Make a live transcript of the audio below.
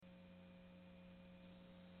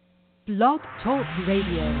Blog Talk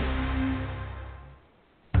Radio.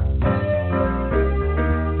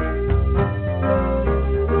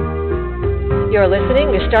 You're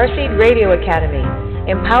listening to Starseed Radio Academy,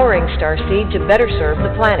 empowering Starseed to better serve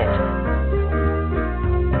the planet.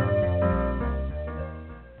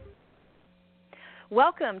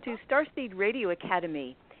 Welcome to Starseed Radio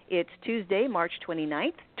Academy. It's Tuesday, March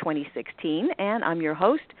 29th, 2016, and I'm your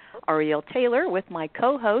host, Ariel Taylor, with my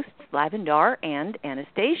co-hosts, Lavendar and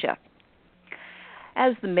Anastasia.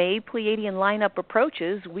 As the May Pleiadian lineup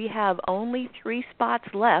approaches, we have only 3 spots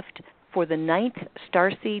left for the 9th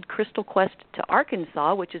Starseed Crystal Quest to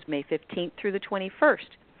Arkansas, which is May 15th through the 21st.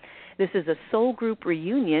 This is a soul group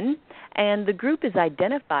reunion, and the group is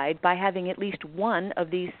identified by having at least one of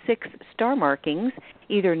these 6 star markings,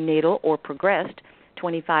 either natal or progressed,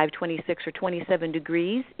 25, 26, or 27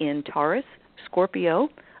 degrees in Taurus, Scorpio,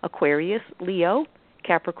 Aquarius, Leo,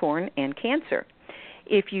 Capricorn, and Cancer.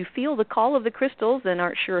 If you feel the call of the crystals and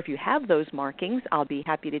aren't sure if you have those markings, I'll be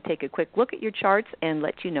happy to take a quick look at your charts and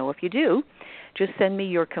let you know if you do. Just send me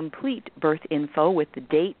your complete birth info with the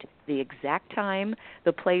date, the exact time,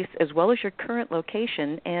 the place, as well as your current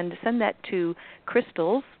location, and send that to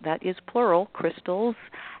crystals, that is plural, crystals,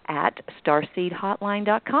 at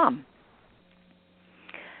starseedhotline.com.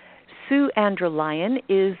 Sue Andra Lyon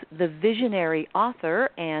is the visionary author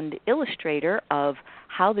and illustrator of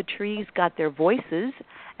How the Trees Got Their Voices,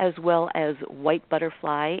 as well as White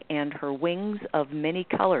Butterfly and Her Wings of Many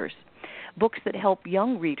Colors, books that help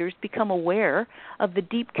young readers become aware of the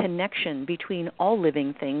deep connection between all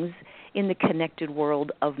living things in the connected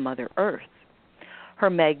world of Mother Earth. Her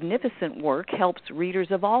magnificent work helps readers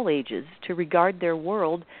of all ages to regard their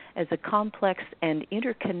world as a complex and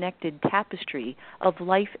interconnected tapestry of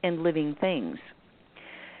life and living things.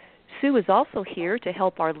 Sue is also here to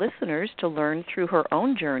help our listeners to learn through her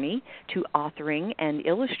own journey to authoring and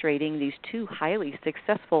illustrating these 2 highly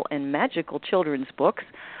successful and magical children's books,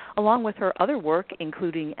 along with her other work,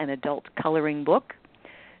 including an adult coloring book,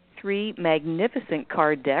 3 magnificent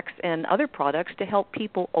card decks, and other products to help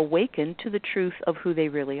people awaken to the truth of who they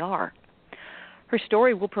really are. Her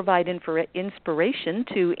story will provide inspiration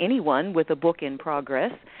to anyone with a book in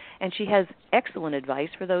progress, and she has excellent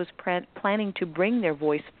advice for those planning to bring their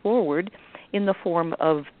voice forward in the form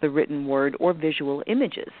of the written word or visual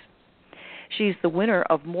images. She's the winner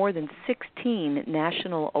of more than 16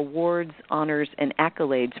 national awards, honors, and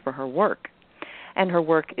accolades for her work, and her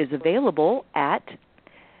work is available at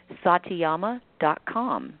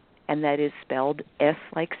Satyama.com, and that is spelled S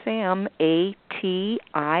like Sam, A-T-I-A-M-A,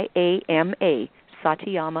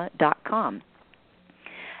 Satyama.com.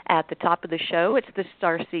 At the top of the show, it's the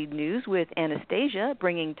Starseed News with Anastasia,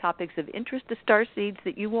 bringing topics of interest to starseeds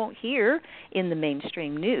that you won't hear in the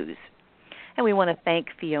mainstream news. And we want to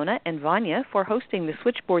thank Fiona and Vanya for hosting the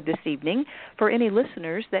switchboard this evening for any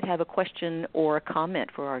listeners that have a question or a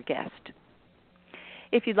comment for our guest.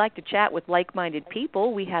 If you'd like to chat with like-minded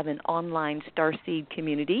people, we have an online Starseed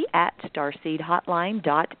community at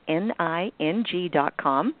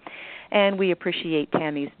starseedhotline.ning.com, and we appreciate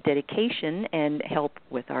Tammy's dedication and help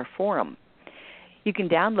with our forum. You can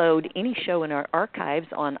download any show in our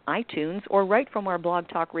archives on iTunes or right from our Blog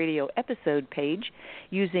Talk Radio episode page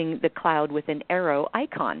using the cloud with an arrow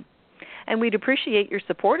icon. And we'd appreciate your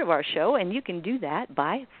support of our show, and you can do that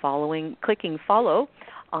by clicking follow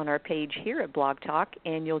on our page here at Blog Talk,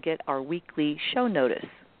 and you'll get our weekly show notice.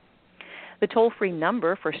 The toll-free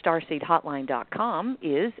number for StarseedHotline.com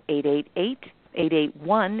is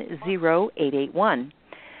 888-881-0881.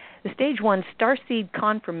 The Stage 1 Starseed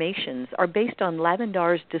confirmations are based on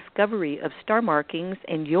Lavendar's discovery of star markings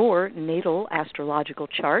and your natal astrological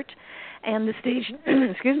chart, and the Stage,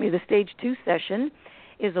 the Stage 2 session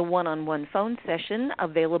is a one-on-one phone session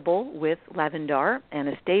available with Lavendar,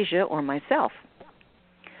 Anastasia, or myself.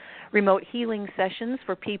 Remote healing sessions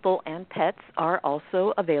for people and pets are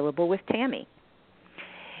also available with Tammy.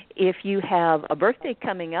 If you have a birthday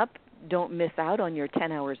coming up, don't miss out on your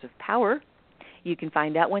 10 hours of power. You can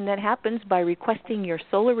find out when that happens by requesting your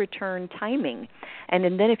solar return timing. And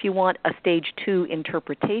then if you want a Stage 2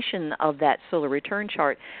 interpretation of that solar return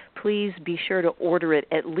chart, please be sure to order it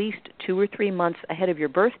at least 2 or 3 months ahead of your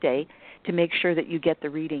birthday to make sure that you get the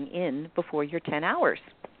reading in before your 10 hours.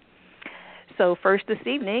 So first this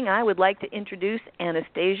evening, I would like to introduce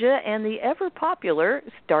Anastasia and the ever-popular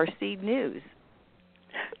Starseed News.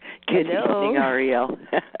 Good evening, Ariel.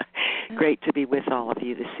 Great to be with all of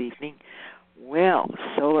you this evening. Well,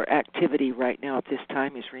 solar activity right now at this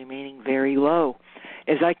time is remaining very low.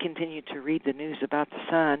 As I continue to read the news about the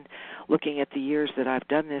sun, looking at the years that I've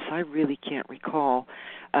done this, I really can't recall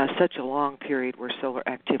such a long period where solar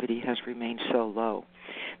activity has remained so low.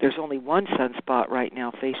 There's only one sunspot right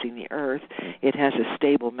now facing the Earth. It has a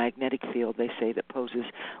stable magnetic field, they say, that poses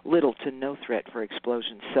little to no threat for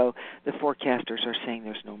explosions. So the forecasters are saying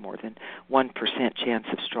there's no more than 1% chance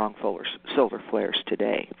of strong solar flares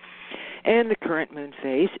today. And the current moon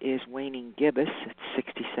phase is waning gibbous at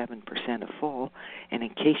 67% of full. And in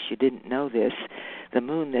case you didn't know this, the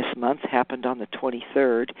moon this month happened on the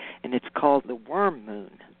 23rd, and it's called the worm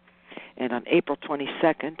moon. And on April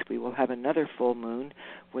 22nd, we will have another full moon,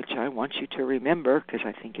 which I want you to remember because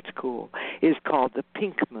I think it's cool, is called the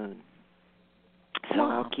pink moon. So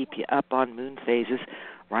wow. I'll keep you up on moon phases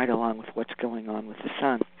right along with what's going on with the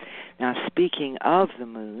sun. Now, speaking of the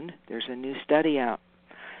moon, there's a new study out.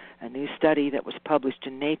 A new study that was published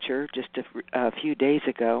in Nature just a few days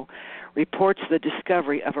ago reports the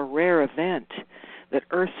discovery of a rare event, that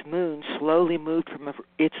Earth's moon slowly moved from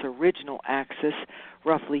its original axis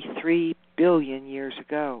roughly 3 billion years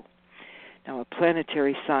ago. Now, a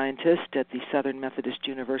planetary scientist at the Southern Methodist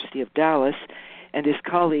University of Dallas and his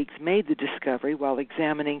colleagues made the discovery while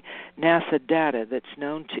examining NASA data that's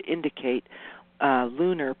known to indicate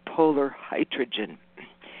lunar polar hydrogen.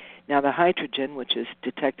 Now, the hydrogen, which is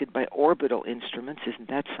detected by orbital instruments, isn't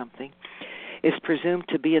that something, is presumed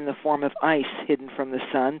to be in the form of ice hidden from the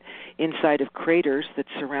sun inside of craters that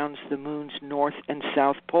surrounds the moon's north and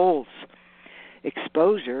south poles.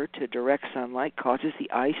 Exposure to direct sunlight causes the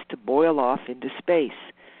ice to boil off into space,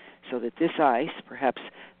 so that this ice, perhaps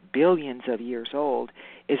billions of years old,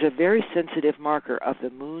 is a very sensitive marker of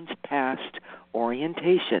the moon's past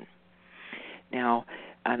orientation. Now,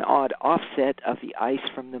 an odd offset of the ice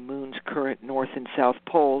from the moon's current north and south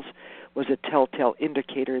poles was a telltale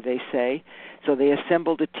indicator, they say. So they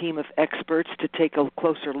assembled a team of experts to take a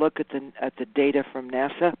closer look at the data from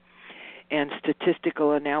NASA, and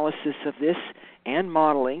statistical analysis of this and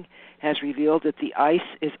modeling has revealed that the ice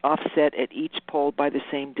is offset at each pole by the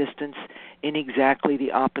same distance in exactly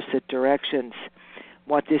the opposite directions.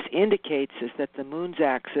 What this indicates is that the moon's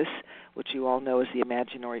axis, which you all know is the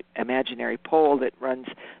imaginary pole that runs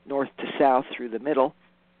north to south through the middle,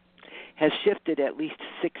 has shifted at least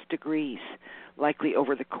 6 degrees, likely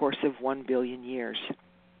over the course of 1 billion years.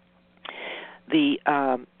 The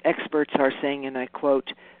experts are saying, and I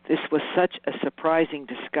quote, "This was such a surprising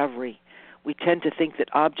discovery. We tend to think that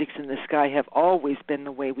objects in the sky have always been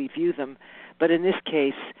the way we view them, but in this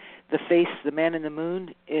case, the face, the man in the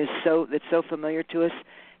moon, that's so familiar to us,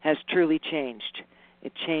 has truly changed.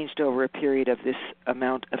 It changed over a period of this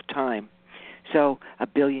amount of time. So 1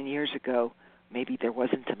 billion years ago, maybe there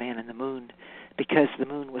wasn't a man in the moon because the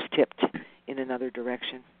moon was tipped in another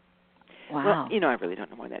direction." Wow. Well, I really don't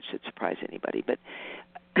know why that should surprise anybody, but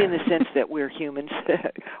in the sense that we're humans,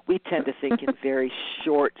 we tend to think in very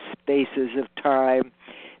short spaces of time.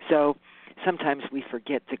 So sometimes we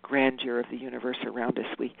forget the grandeur of the universe around us.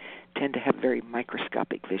 We tend to have very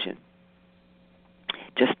microscopic vision.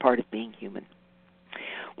 Just part of being human.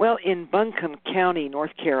 Well, in Buncombe County,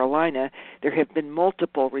 North Carolina, there have been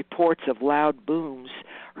multiple reports of loud booms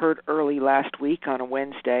heard early last week on a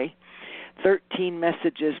Wednesday. 13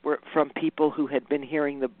 messages from people who had been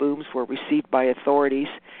hearing the booms were received by authorities.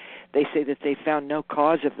 They say that they found no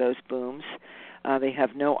cause of those booms. They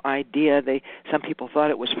have no idea. Some people thought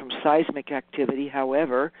it was from seismic activity.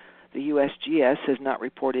 However, the USGS has not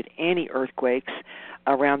reported any earthquakes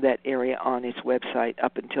around that area on its website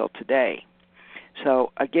up until today.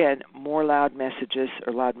 So, again, more loud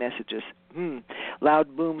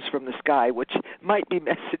booms from the sky, which might be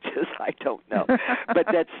messages, I don't know. But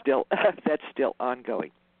that's still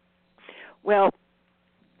ongoing. Well,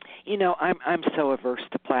 I'm so averse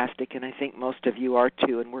to plastic, and I think most of you are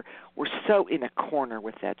too, and we're so in a corner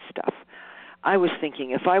with that stuff. I was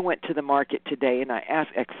thinking if I went to the market today and I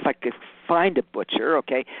asked if I could find a butcher,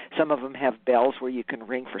 okay, some of them have bells where you can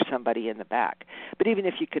ring for somebody in the back. But even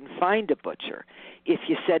if you can find a butcher, if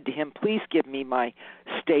you said to him, please give me my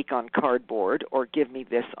steak on cardboard or give me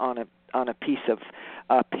this on a piece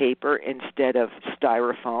of paper instead of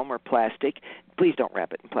styrofoam or plastic, please don't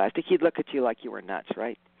wrap it in plastic, he'd look at you like you were nuts,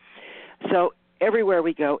 right? So everywhere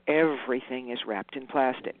we go, everything is wrapped in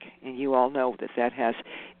plastic, and you all know that has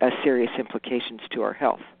serious implications to our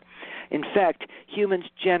health. In fact, humans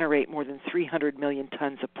generate more than 300 million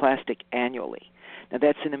tons of plastic annually. Now,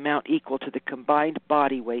 that's an amount equal to the combined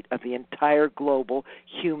body weight of the entire global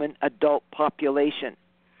human adult population.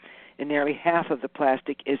 And nearly half of the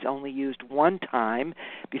plastic is only used one time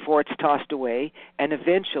before it's tossed away and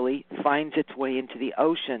eventually finds its way into the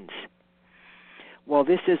oceans. Well,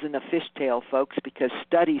 this isn't a fishtail, folks, because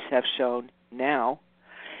studies have shown now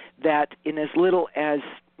that in as little as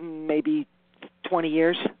maybe 20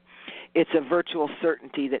 years, It's a virtual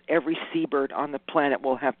certainty that every seabird on the planet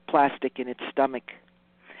will have plastic in its stomach.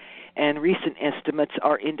 And recent estimates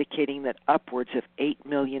are indicating that upwards of 8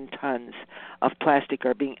 million tons of plastic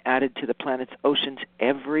are being added to the planet's oceans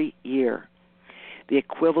every year, the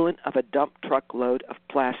equivalent of a dump truck load of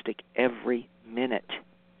plastic every minute.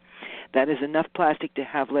 That is enough plastic to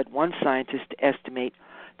have led one scientist to estimate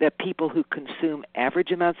that people who consume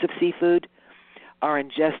average amounts of seafood are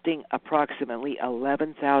ingesting approximately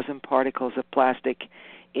 11,000 particles of plastic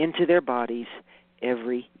into their bodies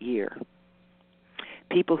every year.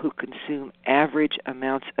 People who consume average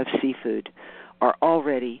amounts of seafood are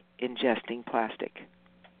already ingesting plastic.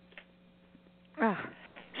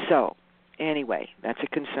 So, anyway, that's a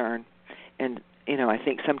concern. And, I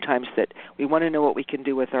think sometimes that we want to know what we can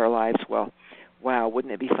do with our lives. Well, wow,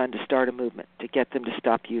 wouldn't it be fun to start a movement to get them to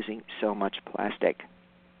stop using so much plastic?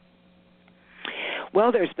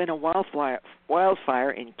 Well, there's been a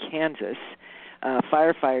wildfire in Kansas.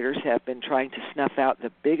 Firefighters have been trying to snuff out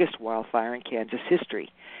the biggest wildfire in Kansas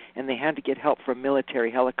history, and they had to get help from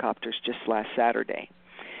military helicopters just last Saturday.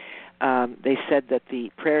 They said that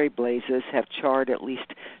the prairie blazes have charred at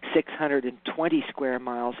least 620 square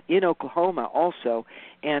miles in Oklahoma also,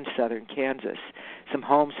 and southern Kansas. Some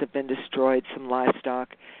homes have been destroyed, some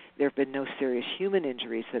livestock. There have been no serious human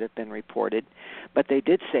injuries that have been reported, but they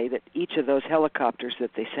did say that each of those helicopters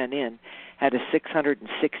that they sent in had a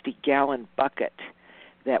 660-gallon bucket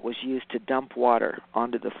that was used to dump water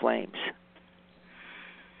onto the flames.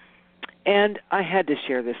 And I had to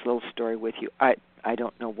share this little story with you. I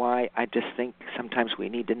don't know why. I just think sometimes we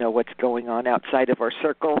need to know what's going on outside of our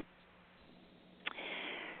circle.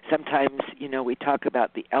 Sometimes, we talk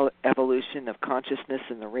about the evolution of consciousness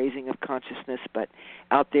and the raising of consciousness, but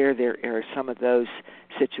out there are some of those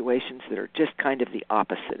situations that are just kind of the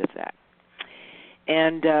opposite of that.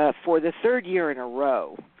 And for the third year in a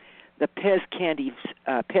row, the Pez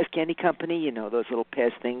Candy Company, those little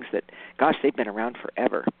Pez things that, gosh, they've been around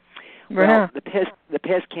forever. Yeah. Well, the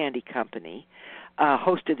Pez Candy Company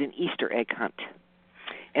hosted an Easter egg hunt.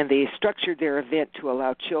 And they structured their event to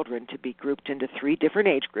allow children to be grouped into 3 different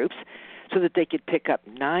age groups so that they could pick up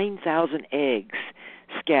 9,000 eggs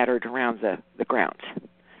scattered around the grounds.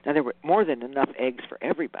 Now, there were more than enough eggs for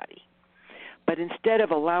everybody. But instead of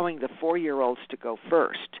allowing the 4-year-olds to go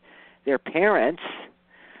first, their parents,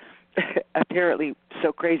 apparently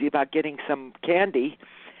so crazy about getting some candy,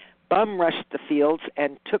 bum-rushed the fields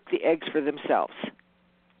and took the eggs for themselves.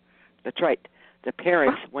 That's right. The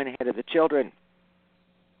parents went ahead of the children.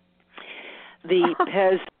 The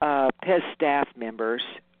Pez staff members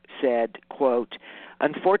said, quote,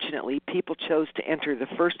 "Unfortunately, people chose to enter the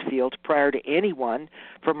first field prior to anyone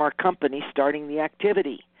from our company starting the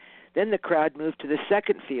activity. Then the crowd moved to the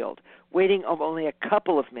second field, waiting only a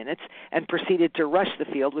couple of minutes, and proceeded to rush the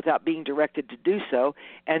field without being directed to do so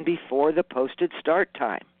and before the posted start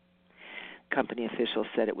time." Company officials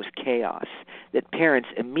said it was chaos, that parents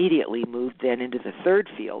immediately moved then into the third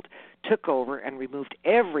field, took over, and removed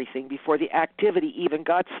everything before the activity even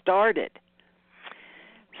got started.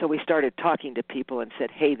 So we started talking to people and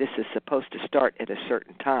said, hey, this is supposed to start at a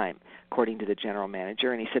certain time, according to the general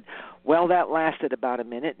manager. And he said, well, that lasted about a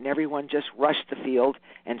minute, and everyone just rushed the field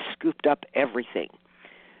and scooped up everything.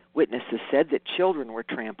 Witnesses said that children were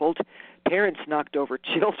trampled, parents knocked over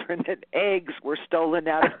children, and eggs were stolen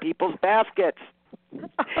out of people's baskets.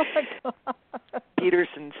 Oh my God.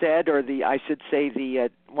 Peterson said,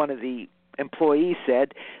 one of the employees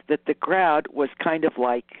said, that the crowd was kind of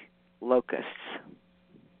like locusts.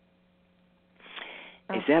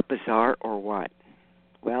 Is that bizarre or what?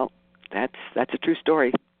 Well, that's a true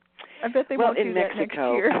story. I bet they won't do that next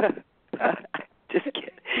year. Just kidding.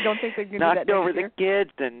 You don't think they're going to do that next year? Knocked over the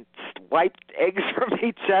kids and wiped eggs from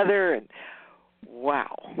each other, and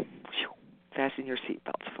wow. Fasten your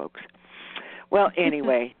seatbelts, folks. Well,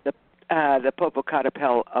 anyway, the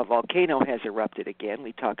Popocatépetl volcano has erupted again.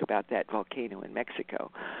 We talk about that volcano in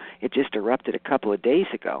Mexico. It just erupted a couple of days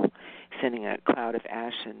ago, sending a cloud of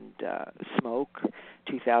ash and smoke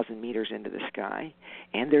 2,000 meters into the sky.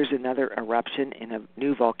 And there's another eruption in a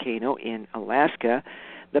new volcano in Alaska,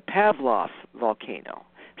 the Pavlov volcano.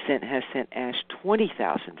 Has sent ash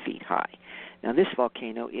 20,000 feet high. Now, this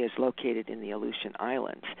volcano is located in the Aleutian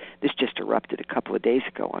Islands. This just erupted a couple of days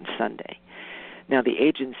ago on Sunday. Now, the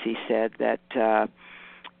agency said that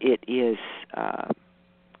it is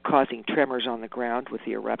causing tremors on the ground with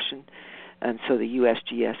the eruption, and so the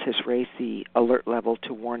USGS has raised the alert level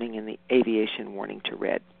to warning and the aviation warning to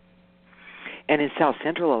red. And in south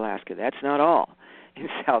central Alaska, that's not all. In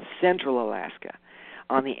south central Alaska,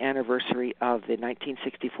 on the anniversary of the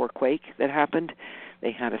 1964 quake that happened,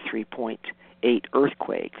 they had a 3.8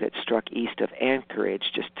 earthquake that struck east of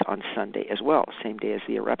Anchorage just on Sunday as well, same day as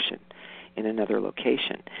the eruption in another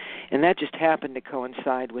location. And that just happened to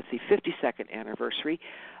coincide with the 52nd anniversary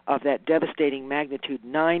of that devastating magnitude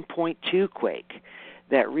 9.2 quake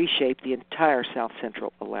that reshaped the entire south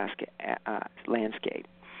central Alaska landscape.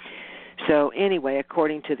 So anyway,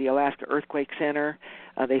 according to the Alaska Earthquake Center,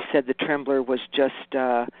 they said the trembler was just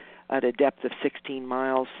at a depth of 16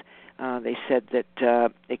 miles. They said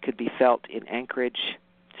that it could be felt in Anchorage.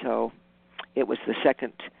 So it was the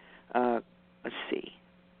second, let's see.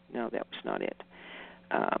 No, that was not it.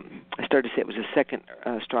 I started to say it was the second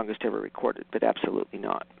strongest ever recorded, but absolutely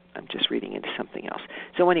not. I'm just reading into something else.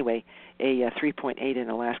 So anyway, a 3.8 in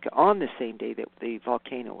Alaska on the same day that the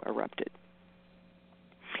volcano erupted.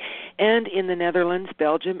 And in the Netherlands,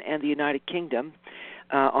 Belgium, and the United Kingdom,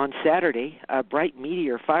 on Saturday, a bright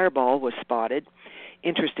meteor fireball was spotted.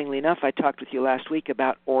 Interestingly enough, I talked with you last week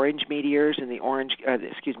about orange meteors and the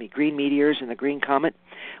green meteors and the green comet.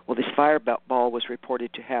 Well, this fireball was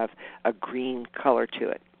reported to have a green color to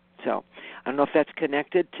it. So I don't know if that's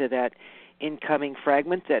connected to that incoming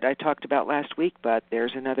fragment that I talked about last week, but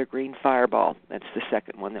there's another green fireball. That's the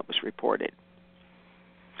second one that was reported.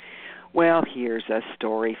 Well, here's a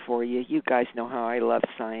story for you. You guys know how I love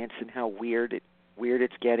science and how weird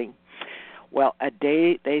it's getting. Well, a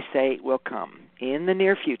day, they say, will come in the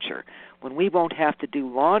near future when we won't have to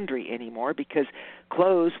do laundry anymore because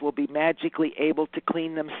clothes will be magically able to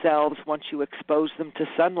clean themselves once you expose them to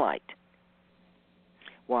sunlight.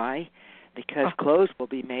 Why? Because clothes will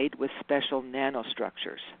be made with special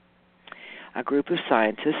nanostructures. A group of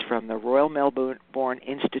scientists from the Royal Melbourne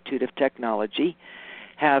Institute of Technology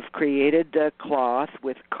have created a cloth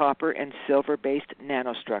with copper and silver-based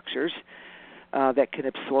nanostructures that can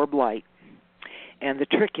absorb light. And the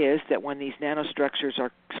trick is that when these nanostructures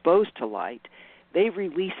are exposed to light, they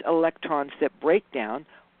release electrons that break down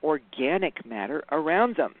organic matter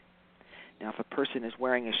around them. Now, if a person is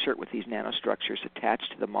wearing a shirt with these nanostructures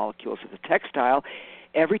attached to the molecules of the textile,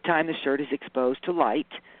 every time the shirt is exposed to light,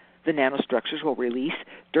 the nanostructures will release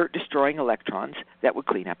dirt-destroying electrons that would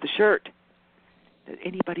clean up the shirt. Does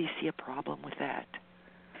anybody see a problem with that?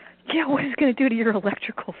 Yeah, what is it going to do to your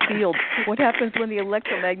electrical field? What happens when the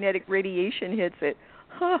electromagnetic radiation hits it?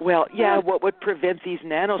 Well, yeah, what would prevent these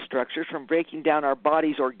nanostructures from breaking down our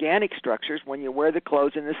body's organic structures when you wear the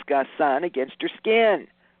clothes in the sun against your skin?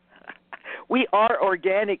 We are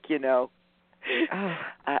organic, you know.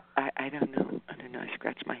 I don't know. I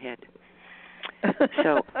scratch my head.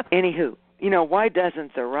 So, anywho, why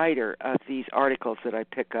doesn't the writer of these articles that I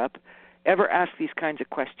pick up ever ask these kinds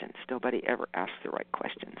of questions? Nobody ever asks the right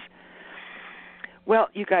questions. Well,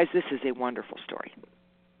 you guys, this is a wonderful story.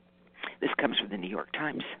 This comes from the New York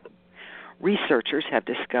Times. Researchers have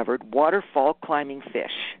discovered waterfall climbing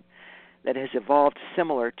fish that has evolved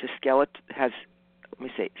similar skeletal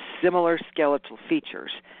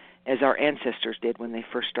features as our ancestors did when they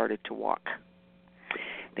first started to walk.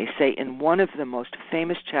 They say in one of the most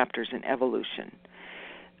famous chapters in evolution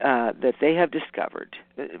that they have discovered,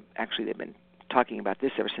 actually they've been talking about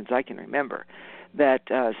this ever since I can remember, that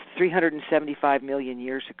 375 million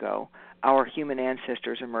years ago, our human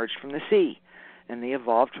ancestors emerged from the sea, and they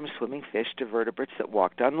evolved from swimming fish to vertebrates that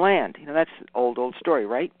walked on land. That's an old story,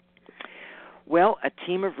 right? Well, a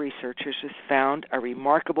team of researchers has found a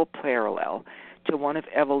remarkable parallel to one of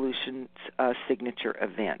evolution's signature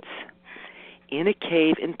events. In a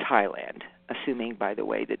cave in Thailand, assuming, by the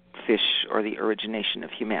way, that fish are the origination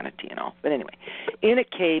of humanity and all. But anyway, in a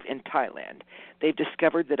cave in Thailand, they've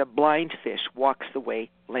discovered that a blind fish walks the way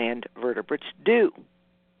land vertebrates do.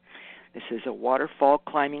 This is a waterfall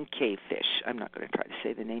climbing cave fish. I'm not going to try to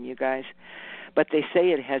say the name, you guys. But they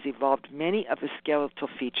say it has evolved many of the skeletal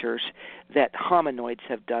features that hominoids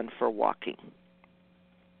have done for walking.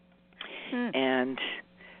 And,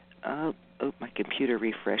 my computer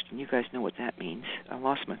refreshed, and you guys know what that means. I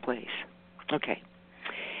lost my place. Okay.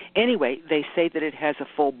 Anyway, they say that it has a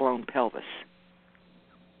full-blown pelvis.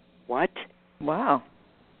 What? Wow.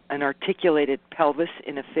 An articulated pelvis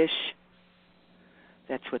in a fish?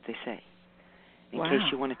 That's what they say. In case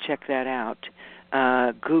you want to check that out,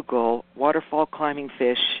 Google waterfall climbing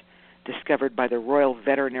fish discovered by the Royal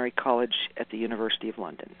Veterinary College at the University of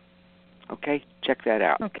London. Okay? Check that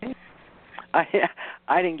out. Okay.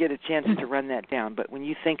 I didn't get a chance to run that down, but when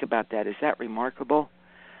you think about that, is that remarkable?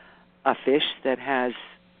 A fish that has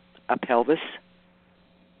a pelvis?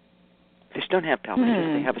 Fish don't have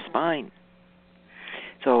pelvises. They have a spine.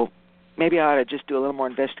 So maybe I ought to just do a little more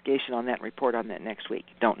investigation on that and report on that next week.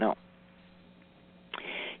 Don't know.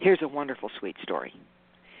 Here's a wonderful, sweet story.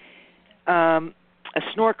 a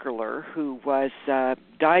snorkeler who was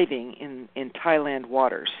diving in Thailand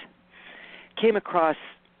waters came across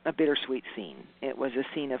a bittersweet scene. It was a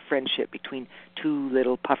scene of friendship between two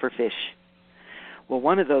little pufferfish. Well,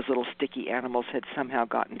 one of those little sticky animals had somehow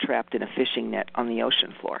gotten trapped in a fishing net on the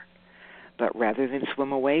ocean floor. But rather than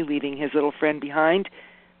swim away, leaving his little friend behind,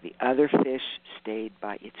 the other fish stayed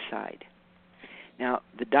by its side. Now,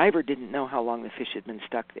 the diver didn't know how long the fish had been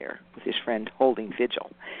stuck there, with his friend holding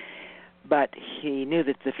vigil. But he knew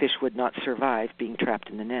that the fish would not survive being trapped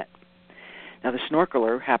in the net. Now, the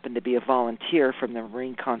snorkeler happened to be a volunteer from the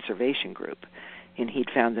Marine Conservation Group, and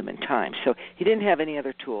he'd found them in time. So he didn't have any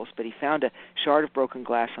other tools, but he found a shard of broken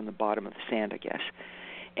glass on the bottom of the sand, I guess,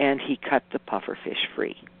 and he cut the pufferfish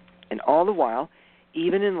free. And all the while,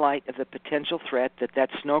 even in light of the potential threat that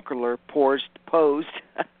snorkeler posed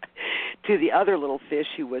to the other little fish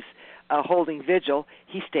who was holding vigil,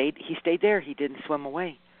 he stayed there. He didn't swim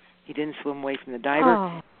away. He didn't swim away from the diver.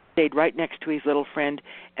 Oh. Stayed right next to his little friend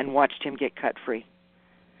and watched him get cut free.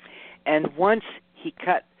 And once he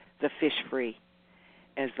cut the fish free,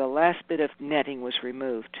 as the last bit of netting was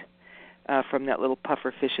removed from that little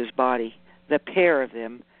pufferfish's body, the pair of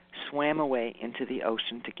them swam away into the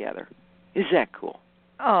ocean together. Is that cool?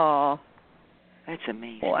 Oh. That's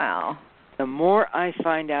amazing. Wow. The more I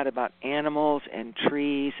find out about animals and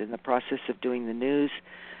trees and the process of doing the news,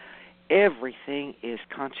 everything is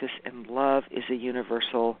conscious, and love is a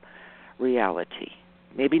universal reality.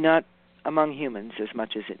 Maybe not among humans as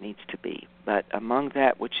much as it needs to be, but among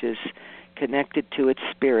that which is connected to its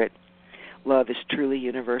spirit, love is truly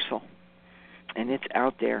universal, and it's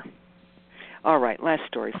out there. All right, last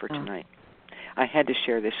story for tonight. I had to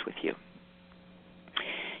share this with you.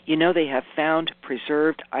 You know, they have found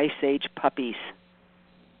preserved Ice Age puppies.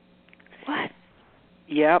 What?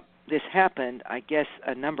 Yep, this happened, I guess,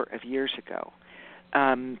 a number of years ago,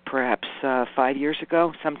 perhaps 5 years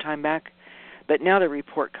ago, sometime back. But now the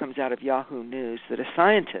report comes out of Yahoo News that a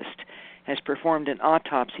scientist has performed an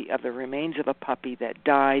autopsy of the remains of a puppy that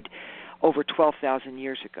died over 12,000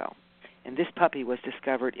 years ago. And this puppy was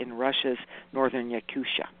discovered in Russia's northern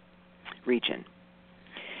Yakutia region.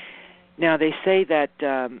 Now, they say that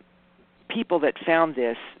people that found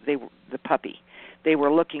this, the puppy, they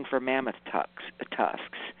were looking for mammoth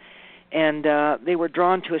tusks. And they were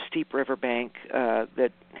drawn to a steep riverbank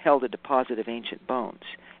that held a deposit of ancient bones.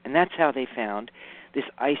 And that's how they found this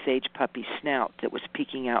Ice Age puppy snout that was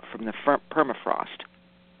peeking out from the permafrost.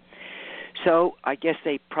 So I guess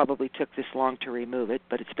they probably took this long to remove it,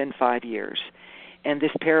 but it's been 5 years. And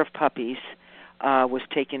this pair of puppies was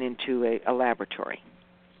taken into a laboratory.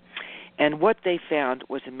 And what they found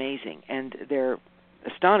was amazing. And they're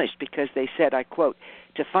astonished because they said, I quote,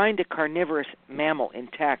 "To find a carnivorous mammal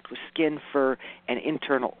intact with skin, fur, and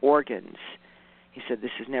internal organs," he said,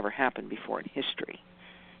 "this has never happened before in history."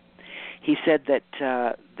 He said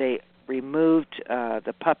that they removed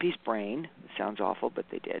the puppy's brain. It sounds awful, but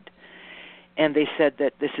they did. And they said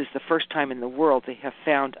that this is the first time in the world they have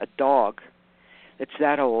found a dog that's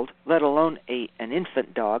that old, let alone an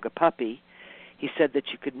infant dog, a puppy. He said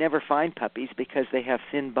that you could never find puppies because they have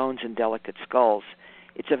thin bones and delicate skulls.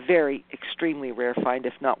 It's a very extremely rare find,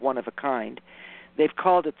 if not one of a kind. They've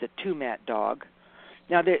called it the two-mat dog.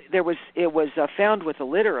 Now, it was found with a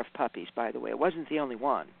litter of puppies, by the way. It wasn't the only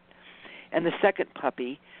one. And the second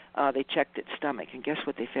puppy, they checked its stomach, and guess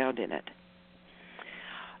what they found in it?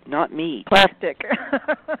 Not meat. Plastic.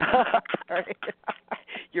 Sorry.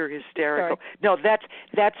 You're hysterical. Sorry. No,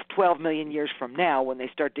 that's 12 million years from now when they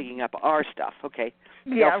start digging up our stuff. Okay,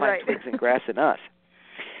 yeah, they'll find twigs and grass in us.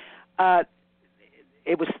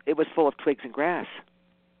 It was full of twigs and grass.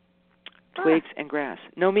 Twigs and grass.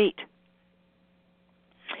 No meat.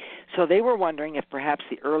 So they were wondering if perhaps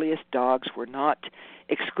the earliest dogs were not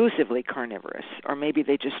exclusively carnivorous, or maybe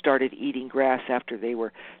they just started eating grass after they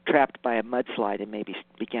were trapped by a mudslide and maybe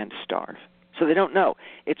began to starve. So they don't know.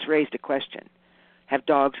 It's raised a question. Have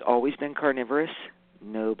dogs always been carnivorous?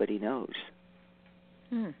 Nobody knows.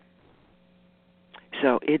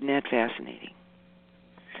 So isn't that fascinating?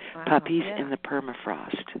 Wow, Puppies yeah. in the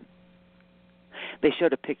permafrost. They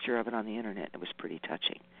showed a picture of it on the internet. It was pretty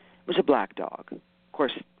touching. It was a black dog. Of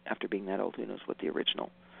course, after being that old, who knows what the original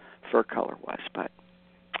fur color was, but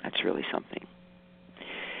that's really something.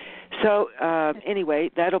 So anyway,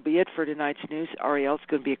 that'll be it for tonight's news. Ariel, it's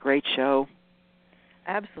going to be a great show.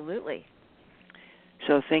 Absolutely.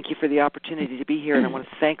 So thank you for the opportunity to be here, and I want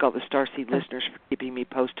to thank all the Starseed listeners for keeping me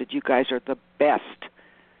posted. You guys are the best.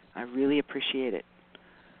 I really appreciate it.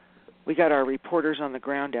 We got our reporters on the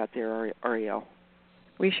ground out there, Ariel.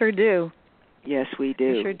 We sure do. Yes, we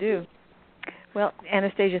do. We sure do. Well,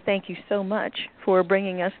 Anastasia, thank you so much for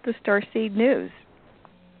bringing us the Starseed News.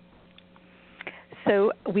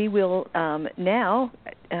 So we will now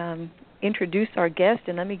introduce our guest,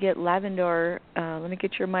 and let me get Lavendar, let me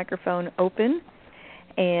get your microphone open.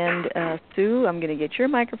 And Sue, I'm going to get your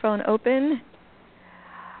microphone open.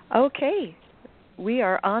 Okay. We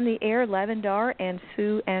are on the air, Lavendar and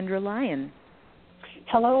Sue Andra Lyon.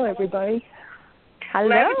 Hello, everybody. Hello.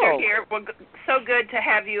 Lavendar here. Well, so good to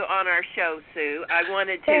have you on our show, Sue. I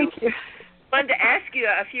wanted to ask you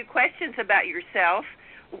a few questions about yourself.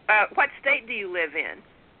 What state do you live in?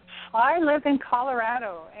 I live in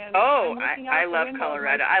Colorado. And I love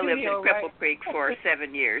Colorado. I lived in Cripple Creek for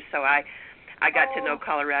 7 years, so I got to know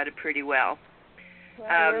Colorado pretty well.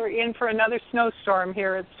 Well, we're in for another snowstorm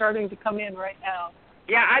here. It's starting to come in right now.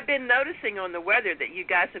 Yeah, I've been noticing on the weather that you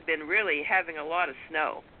guys have been really having a lot of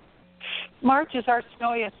snow. March is our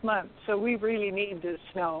snowiest month, so we really need the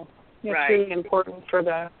snow. It's right. really important for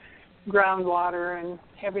the groundwater and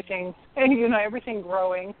everything, and everything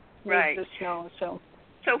growing right. needs the snow.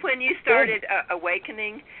 So when you started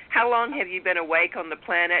awakening, how long have you been awake on the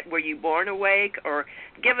planet? Were you born awake? Or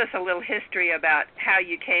give us a little history about how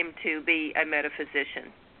you came to be a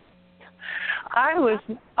metaphysician. I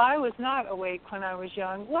was not awake when I was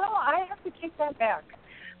young. Well, I have to take that back.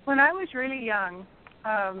 When I was really young,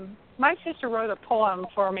 my sister wrote a poem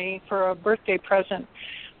for me for a birthday present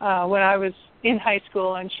when I was in high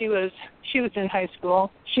school, and she was in high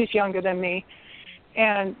school. She's younger than me.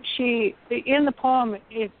 And in the poem,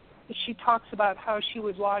 she talks about how she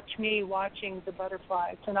would watch me watching the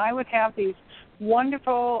butterflies. And I would have these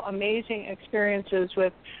wonderful, amazing experiences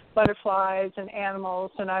with butterflies and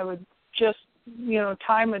animals. And I would just,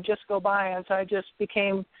 time would just go by as I just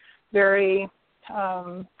became very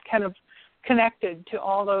kind of connected to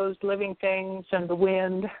all those living things and the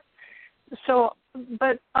wind. So,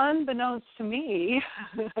 but unbeknownst to me,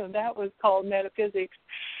 that was called metaphysics.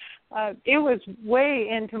 It was way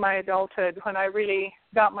into my adulthood when I really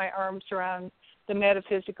got my arms around the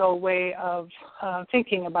metaphysical way of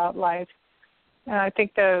thinking about life. And I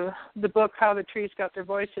think the book, How the Trees Got Their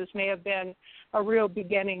Voices, may have been a real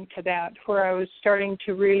beginning to that, where I was starting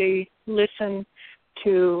to really listen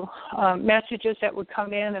to messages that would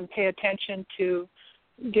come in and pay attention to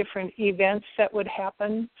different events that would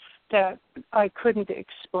happen that I couldn't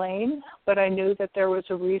explain, but I knew that there was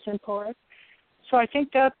a reason for it. So I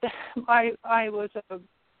think that I was a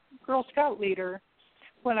Girl Scout leader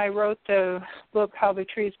when I wrote the book, How the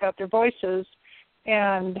Trees Got Their Voices,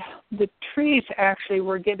 and the trees actually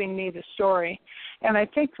were giving me the story. And I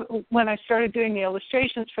think when I started doing the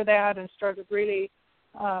illustrations for that and started really,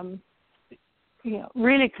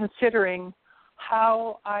 really considering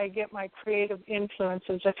how I get my creative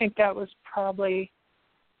influences, I think that was probably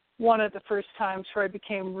one of the first times where I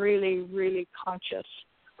became really, really conscious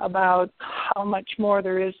about how much more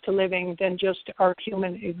there is to living than just our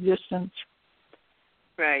human existence.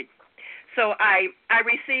 Right. So I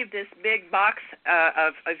received this big box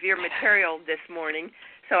of your material this morning,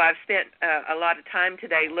 so I've spent a lot of time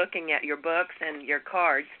today looking at your books and your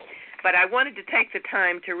cards, but I wanted to take the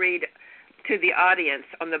time to read to the audience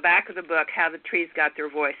on the back of the book, How the Trees Got Their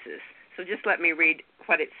Voices. So just let me read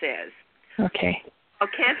what it says. Okay. While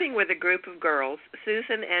camping with a group of girls,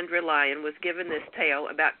 Susan Andra Lyon was given this tale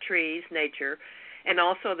about trees, nature, and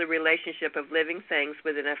also the relationship of living things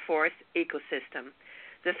within a forest ecosystem.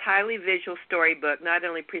 This highly visual storybook not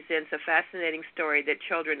only presents a fascinating story that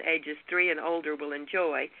children ages 3 and older will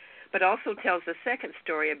enjoy, but also tells a second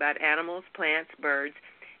story about animals, plants, birds,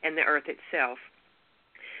 and the earth itself.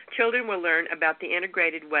 Children will learn about the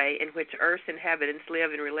integrated way in which Earth's inhabitants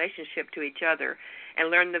live in relationship to each other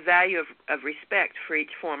and learn the value of respect for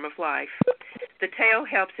each form of life. The tale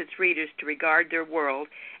helps its readers to regard their world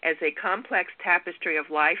as a complex tapestry of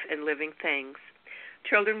life and living things.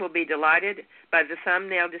 Children will be delighted by the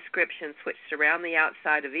thumbnail descriptions which surround the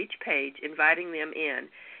outside of each page, inviting them in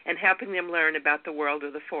and helping them learn about the world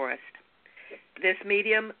of the forest. This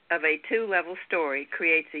medium of a two-level story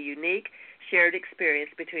creates a unique, shared experience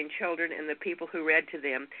between children and the people who read to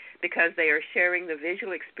them because they are sharing the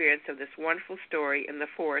visual experience of this wonderful story in the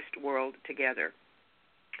forest world together.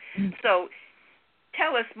 So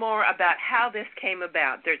tell us more about how this came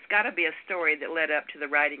about. There's got to be a story that led up to the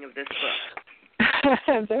writing of this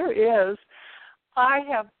book. There is. I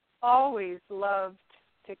have always loved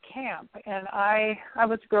to camp, and I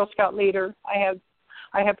was a Girl Scout leader. I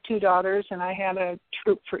have 2 daughters, and I had a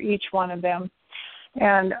troop for each one of them.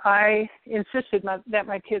 And I insisted that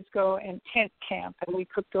my kids go and tent camp, and we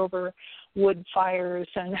cooked over wood fires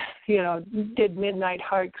and, did midnight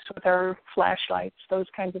hikes with our flashlights, those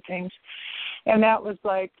kinds of things. And that was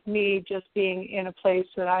like me just being in a place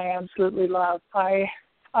that I absolutely love. I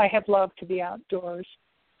have loved to be outdoors.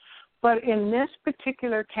 But in this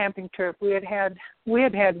particular camping trip, we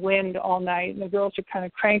had wind all night, and the girls were kind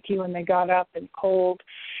of cranky when they got up and cold.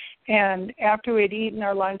 And after we had eaten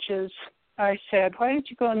our lunches, I said, "Why don't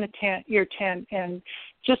you go in your tent and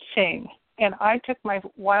just sing?" And I took my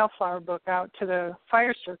wildflower book out to the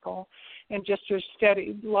fire circle and just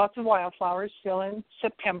studied lots of wildflowers still in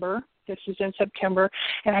September. This is in September.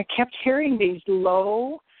 And I kept hearing these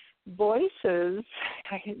low voices.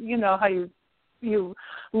 You know how you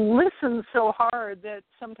listen so hard that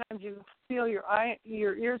sometimes you feel your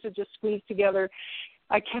ears are just squeezed together.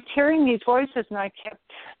 I kept hearing these voices, and I kept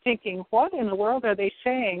thinking, what in the world are they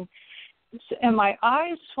saying? And my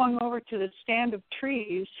eyes swung over to the stand of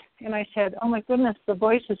trees, and I said, oh, my goodness, the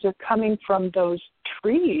voices are coming from those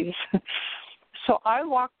trees. So I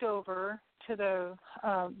walked over to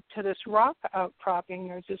this rock outcropping.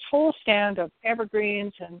 There's this whole stand of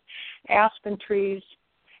evergreens and aspen trees,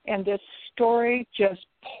 and this story just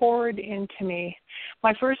poured into me.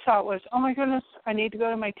 My first thought was, oh, my goodness, I need to go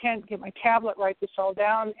to my tent, get my tablet, write this all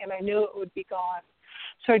down, and I knew it would be gone.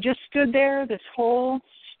 So I just stood there. This whole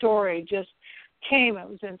story just came. It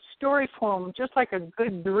was in story form, just like a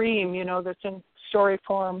good dream, that's in story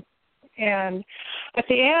form. And at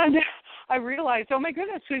the end, I realized, oh my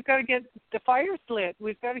goodness, we've got to get the fires lit.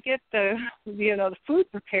 We've got to get the food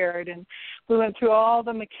prepared. And we went through all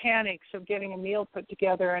the mechanics of getting a meal put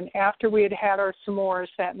together. And after we had had our s'mores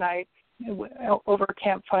that night over a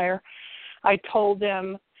campfire, I told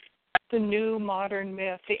them the new modern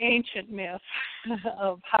myth, the ancient myth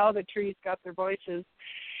of how the trees got their voices.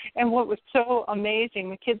 And what was so amazing,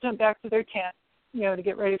 the kids went back to their tent, to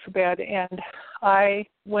get ready for bed, and I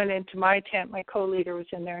went into my tent. My co-leader was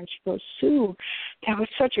in there, and she goes, Sue, that was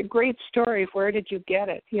such a great story. Where did you get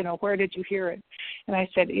it? Where did you hear it? And I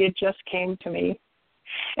said, it just came to me.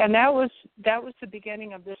 And that was the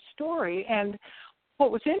beginning of this story. And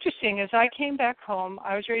what was interesting is I came back home.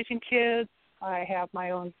 I was raising kids. I have my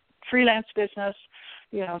own freelance business,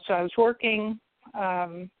 so I was working.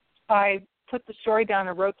 I put the story down.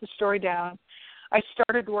 I wrote the story down. I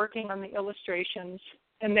started working on the illustrations,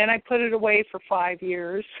 and then I put it away for 5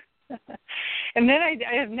 years. And then I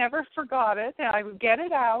have never forgot it. I would get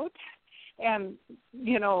it out and,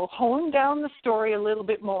 hone down the story a little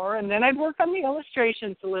bit more, and then I'd work on the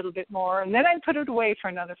illustrations a little bit more, and then I'd put it away for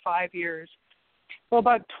another 5 years. Well,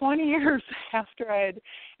 about 20 years after I had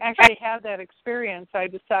actually had that experience, I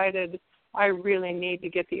decided I really need to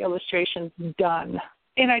get the illustrations done.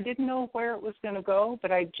 And I didn't know where it was going to go,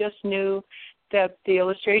 but I just knew that the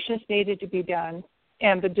illustrations needed to be done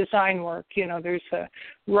and the design work. There's the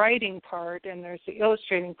writing part and there's the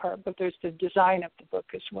illustrating part, but there's the design of the book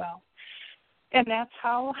as well. And that's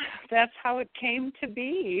how it came to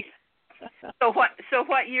be. So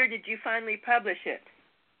what year did you finally publish it?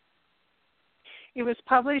 It was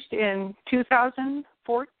published in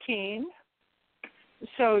 2014,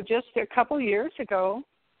 so just a couple years ago.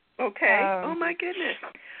 Okay. Oh, my goodness.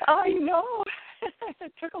 I know.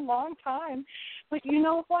 It took a long time. But you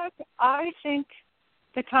know what? I think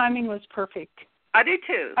the timing was perfect. I do,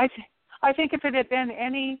 too. I think if it had been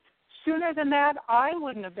any sooner than that, I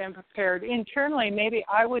wouldn't have been prepared. Internally, maybe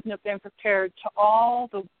I wouldn't have been prepared to all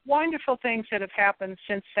the wonderful things that have happened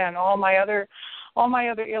since then, all my other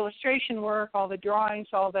illustration work, all the drawings,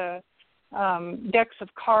 all the decks of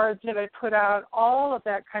cards that I put out, all of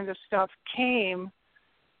that kind of stuff came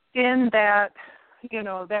in that,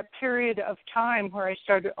 that period of time where I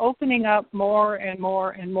started opening up more and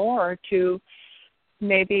more and more to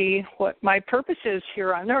maybe what my purpose is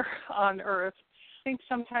here on Earth. I think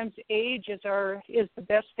sometimes age is the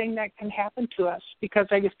best thing that can happen to us, because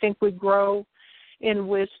I just think we grow in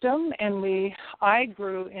wisdom, and I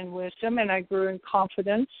grew in wisdom, and I grew in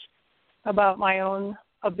confidence about my own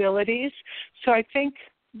abilities. So I think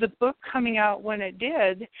the book coming out when it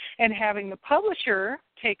did, and having the publisher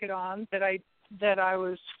take it on that I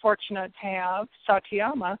was fortunate to have,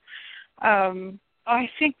 Satayama, I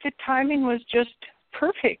think the timing was just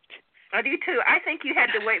perfect. I do too. I think you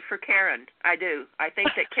had to wait for Karen. I do. I think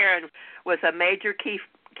that Karen was a major key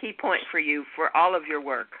point for you for all of your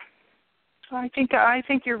work. I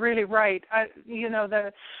think you're really right.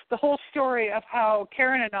 The whole story of how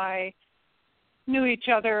Karen and I knew each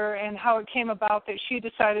other and how it came about that she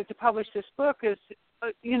decided to publish this book is,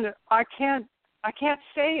 I can't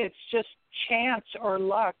say it's just chance or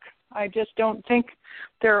luck. I just don't think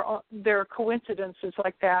there are coincidences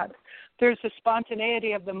like that. There's the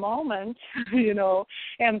spontaneity of the moment,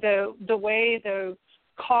 and the way the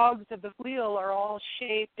cogs of the wheel are all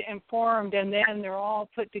shaped and formed, and then they're all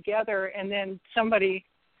put together, and then somebody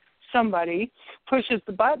somebody pushes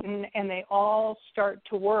the button and they all start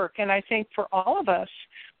to work. And I think for all of us,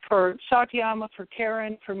 for Satyama, for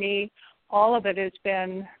Karen, for me, all of it has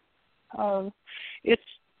been,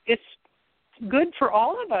 it's good for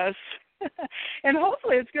all of us. And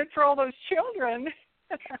hopefully it's good for all those children.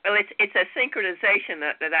 Well, it's a synchronization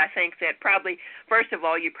that I think that probably, first of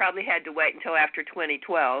all, you probably had to wait until after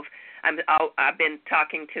 2012. I've been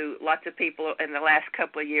talking to lots of people in the last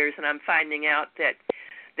couple of years, and I'm finding out that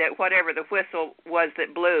whatever the whistle was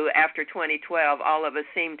that blew after 2012, all of us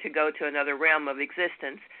seemed to go to another realm of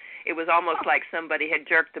existence. It was almost like somebody had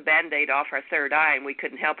jerked the Band-Aid off our third eye, and we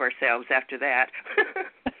couldn't help ourselves after that.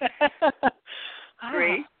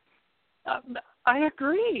 Agree? I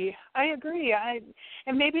agree.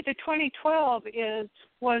 And maybe the 2012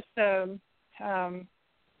 was the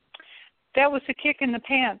that was a kick in the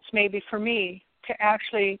pants maybe for me to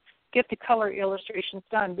actually get the color illustrations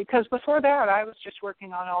done, because before that I was just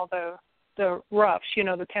working on all the roughs,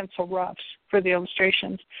 the pencil roughs for the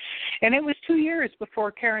illustrations. And it was 2 years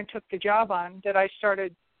before Karen took the job on that I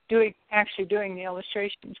started doing the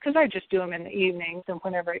illustrations, because I just do them in the evenings and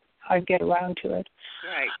whenever I get around to it.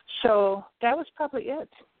 Right. So that was probably it.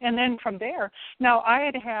 And then from there, now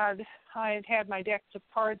I had my decks of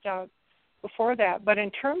cards out before that, but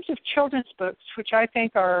in terms of children's books, which I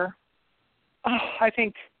think are,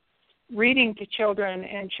 reading to children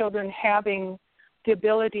and children having the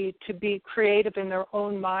ability to be creative in their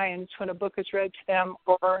own minds when a book is read to them,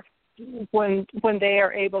 or when they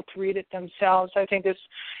are able to read it themselves, I think is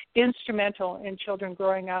instrumental in children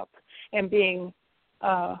growing up and being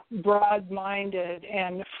broad-minded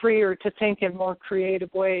and freer to think in more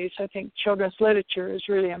creative ways. I think children's literature is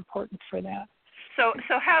really important for that. So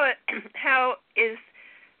how is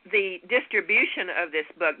the distribution of this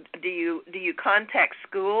book? Do you contact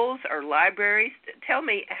schools or libraries? Tell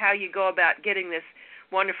me how you go about getting this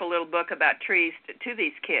wonderful little book about trees to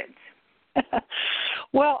these kids.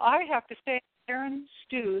 Well, I have to say, Karen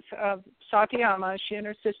Stuth of Satyama, she and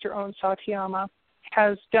her sister own Satyama,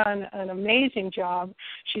 has done an amazing job.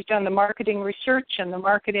 She's done the marketing research and the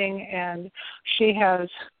marketing, and she has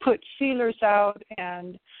put feelers out,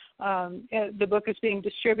 and the book is being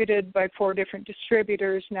distributed by 4 different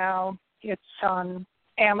distributors now. It's on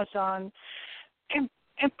Amazon.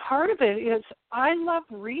 And part of it is I love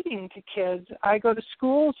reading to kids. I go to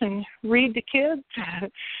schools and read to kids,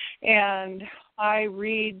 and I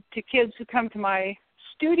read to kids who come to my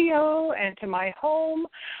studio and to my home.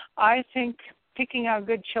 I think picking out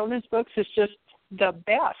good children's books is just the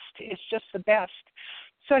best. It's just the best.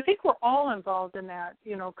 So I think we're all involved in that,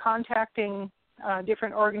 contacting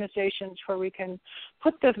different organizations where we can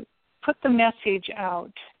put the message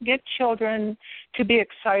out, get children to be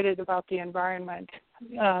excited about the environment,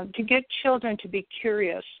 to get children to be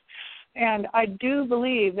curious. And I do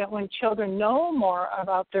believe that when children know more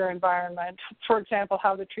about their environment, for example,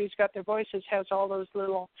 How the Trees Got Their Voices has all those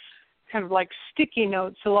little kind of like sticky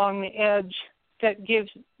notes along the edge that gives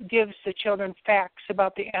the children facts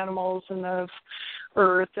about the animals and the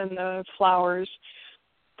earth and the flowers.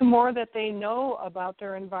 The more that they know about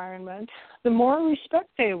their environment, the more respect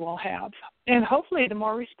they will have, and hopefully the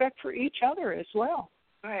more respect for each other as well.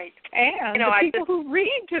 Right. And the people who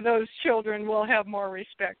read to those children will have more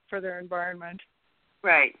respect for their environment.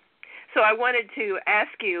 Right. So I wanted to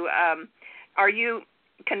ask you, are you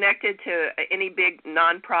connected to any big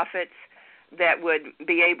nonprofits that would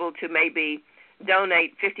be able to maybe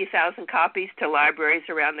donate 50,000 copies to libraries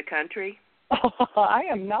around the country? I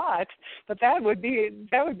am not, but that would be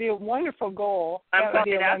a wonderful goal. I'm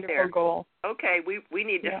putting it out there. Goal. Okay, we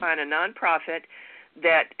need to find a nonprofit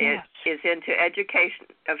that is into education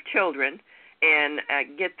of children and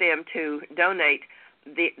get them to donate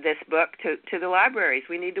this book to the libraries.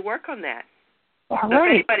 We need to work on that. All so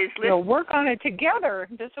right. If anybody's we'll work on it together.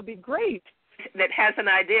 This will be great. That has an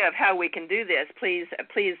idea of how we can do this, please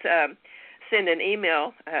send an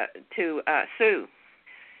email to Sue,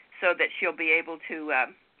 so that she'll be able to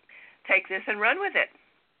take this and run with it.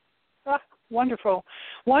 Wonderful.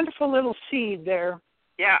 Wonderful little seed there.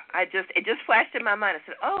 Yeah, it just flashed in my mind. I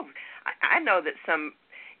said, I know that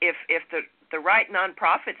if the right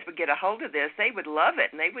nonprofits would get a hold of this, they would love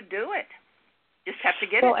it and they would do it. Just have to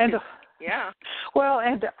get it. Yeah. Well,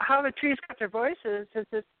 and How the Trees Got Their Voices is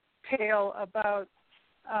this tale about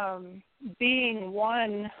being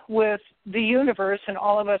one with the universe, and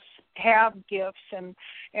all of us have gifts, and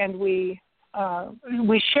we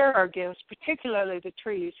share our gifts. Particularly the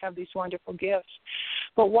trees have these wonderful gifts.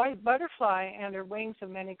 But White Butterfly and Her Wings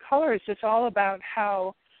of Many Colors is all about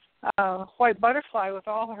how white butterfly, with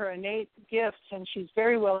all her innate gifts, and she's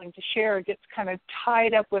very willing to share, gets kind of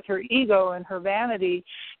tied up with her ego and her vanity,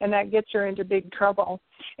 and that gets her into big trouble.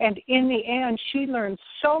 And in the end, she learns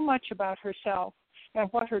so much about herself and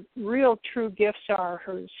what her real true gifts are,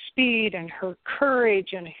 her speed and her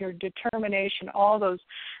courage and her determination. All those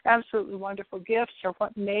absolutely wonderful gifts are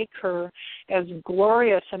what make her as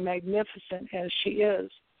glorious and magnificent as she is.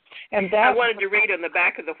 And that, I wanted to read on the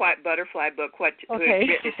back of the White Butterfly book what okay.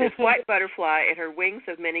 It says, White Butterfly and her wings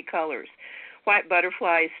of many colors. White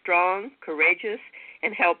Butterfly is strong, courageous,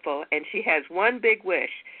 and helpful, and she has one big wish.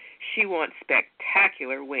 She wants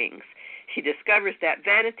spectacular wings. She discovers that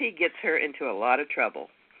vanity gets her into a lot of trouble.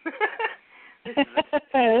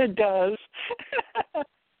 It does.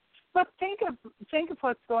 But think of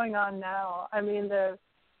what's going on now. I mean, the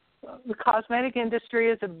cosmetic industry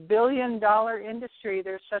is $1 billion industry.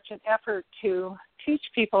 There's such an effort to teach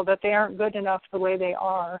people that they aren't good enough the way they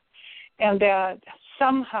are, and that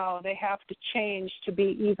somehow they have to change to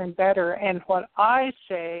be even better. And what I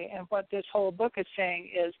say, and what this whole book is saying,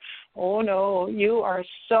 is, oh no, you are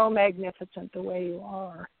so magnificent the way you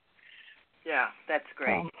are. Yeah, that's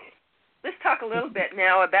great. Let's talk a little bit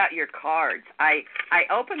now about your cards. I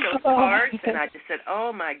opened those cards, and I just said,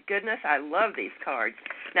 oh, my goodness, I love these cards.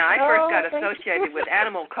 Now, I first got associated with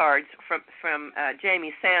animal cards from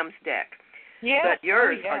Jamie Sam's deck. Yes. But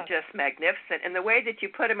yours are just magnificent. And the way that you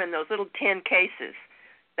put them in those little tin cases,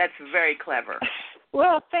 that's very clever.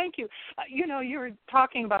 Well, thank you. You were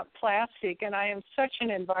talking about plastic, and I am such an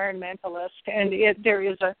environmentalist, and there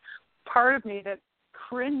is a part of me that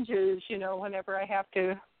cringes, whenever I have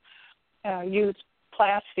to use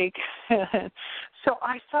plastic. So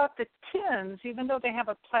I thought the tins, even though they have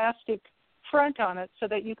a plastic front on it so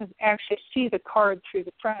that you can actually see the card through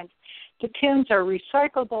the front, the tins are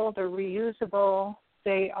recyclable, they're reusable,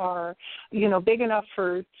 they are, big enough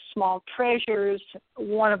for small treasures.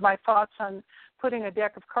 One of my thoughts on putting a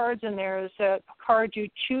deck of cards in there is that a card you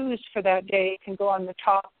choose for that day can go on the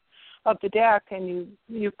top of the deck, and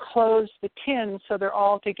you close the tin so they're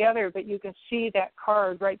all together, but you can see that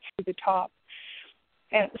card right through the top.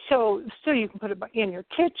 And so you can put it in your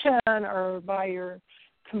kitchen or by your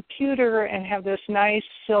computer and have this nice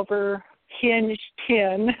silver hinged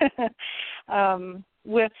tin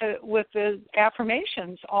with the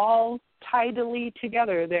affirmations all tidily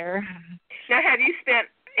together there. Now, have you spent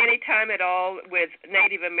any time at all with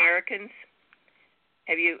Native Americans?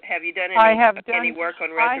 Have you done any work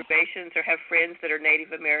on reservations or have friends that are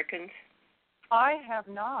Native Americans? I have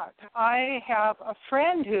not. I have a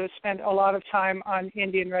friend who has spent a lot of time on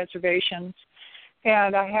Indian reservations,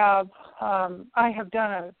 and I have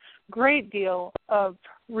done a great deal of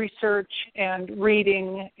research and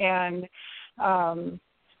reading, and I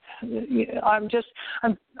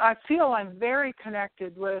feel I'm very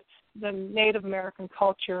connected with the Native American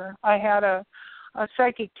culture. I had a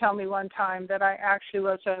psychic tell me one time that I actually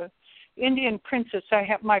was a Indian princess.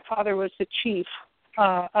 My father was the chief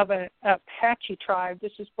of an Apache tribe.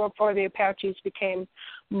 This is before the Apaches became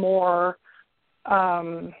more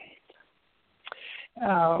kind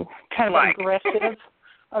of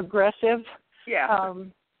aggressive. Yeah.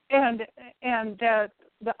 And that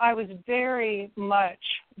I was very much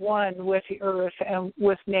one with the earth and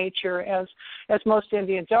with nature, as most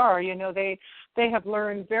Indians are. They have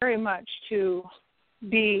learned very much to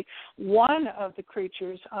be one of the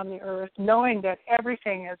creatures on the earth, knowing that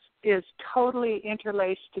everything is totally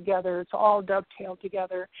interlaced together. It's all dovetailed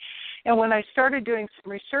together. And when I started doing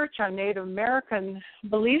some research on Native American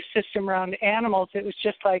belief system around animals, it was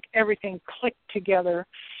just like everything clicked together.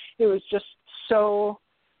 It was just so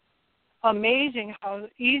amazing how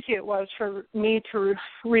easy it was for me to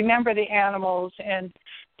remember the animals and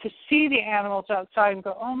to see the animals outside and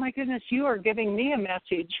go, oh my goodness, you are giving me a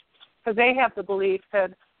message. Because they have the belief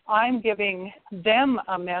that I'm giving them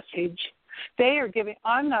a message.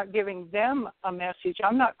 I'm not giving them a message.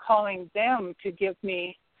 I'm not calling them to give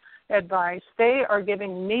me advice. They are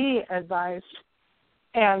giving me advice.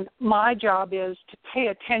 And my job is to pay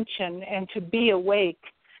attention and to be awake,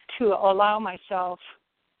 to allow myself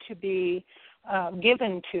to be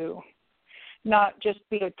given to, not just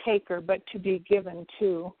be a taker, but to be given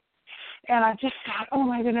to. And I just thought, oh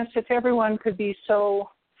my goodness, if everyone could be so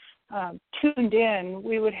tuned in,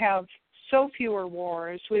 we would have so fewer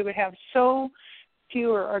wars, we would have so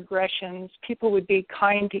fewer aggressions. People would be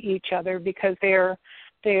kind to each other because they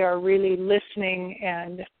are really listening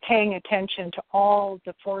and paying attention to all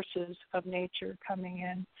the forces of nature coming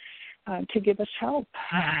in to give us help,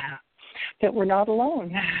 that we're not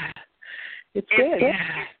alone. It's good. Is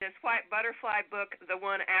this White Butterfly book the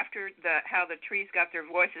one after how the trees got their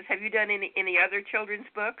voices? Have you done any other children's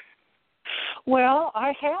books? Well,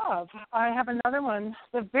 I have another one.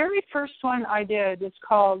 The very first one I did is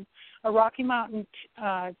called A Rocky Mountain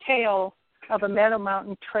Tale of a Meadow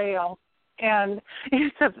Mountain Trail. And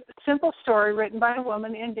it's a simple story written by a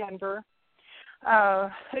woman in Denver.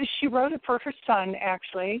 She wrote it for her son,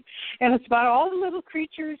 actually, and it's about all the little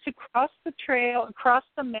creatures who cross the trail, across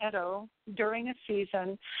the meadow during a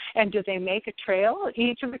season, and do they make a trail?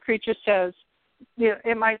 Each of the creatures says,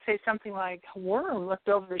 it might say something like, worm looked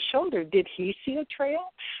over his shoulder. Did he see a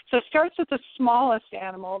trail? So it starts with the smallest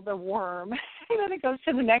animal, the worm, and then it goes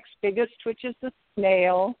to the next biggest, which is the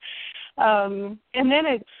snail. And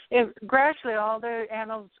then it gradually, all the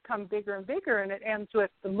animals come bigger and bigger, and it ends with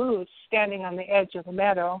the moose standing on the edge of the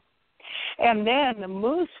meadow. And then the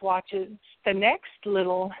moose watches the next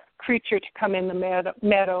little creature to come in the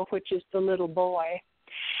meadow, which is the little boy.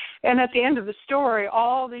 And at the end of the story,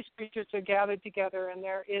 all these creatures are gathered together, and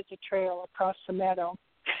there is a trail across the meadow.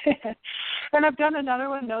 And I've done another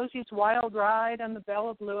one, Nosey's Wild Ride on the Belle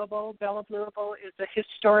of Louisville. Belle of Louisville is a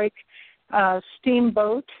historic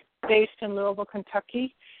steamboat based in Louisville,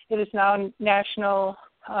 Kentucky. It is now a national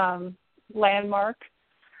landmark.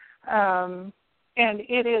 And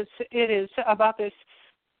it is about this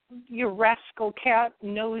rascal cat,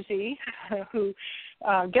 Nosy, who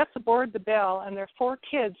gets aboard the Belle, and there are 4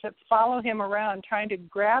 kids that follow him around trying to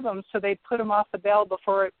grab him so they put him off the Belle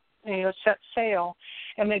before it sets sail.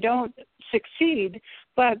 And they don't succeed,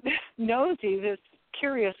 but Nosy, this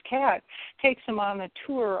curious cat, takes him on a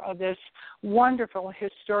tour of this wonderful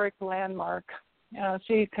historic landmark,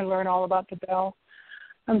 so you can learn all about the Belle.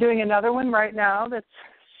 I'm doing another one right now that's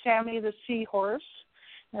Sammy the Seahorse,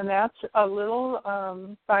 and that's a little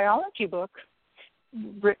biology book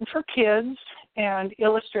written for kids and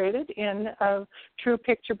illustrated in a true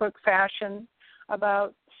picture book fashion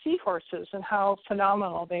about seahorses and how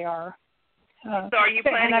phenomenal they are. So are you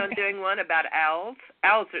planning on doing one about owls?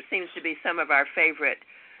 Owls seems to be some of our favorite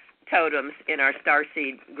totems in our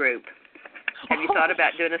Starseed group. Have you thought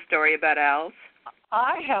about doing a story about owls?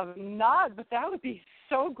 I have not, but that would be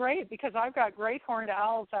so great because I've got great horned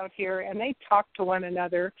owls out here, and they talk to one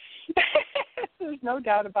another. There's no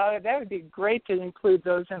doubt about it. That would be great to include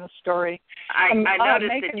those in a story. I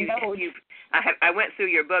noticed that I went through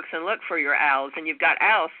your books and looked for your owls, and you've got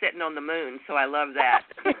owls sitting on the moon, so I love that.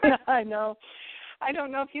 I know. I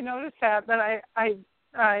don't know if you noticed that, but I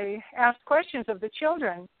asked questions of the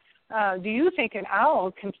children. Do you think an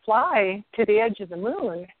owl can fly to the edge of the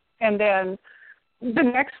moon? And then the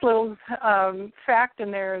next little fact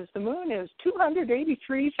in there is the moon is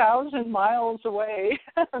 283,000 miles away.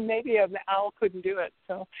 Maybe an owl couldn't do it.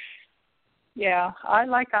 So, yeah, I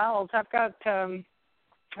like owls. I've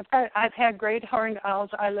had great horned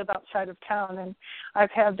owls. I live outside of town, and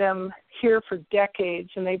I've had them here for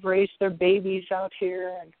decades, and they've raised their babies out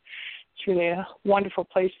here, and it's really a wonderful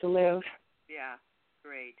place to live. Yeah,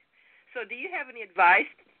 great. So do you have any advice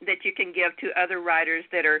that you can give to other writers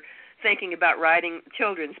that are thinking about writing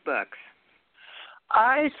children's books?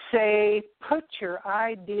 I say put your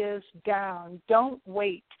ideas down. Don't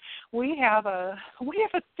wait. We have a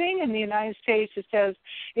thing in the United States that says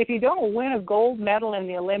if you don't win a gold medal in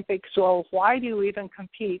the Olympics, well, why do you even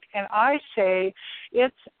compete? And I say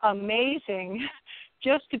it's amazing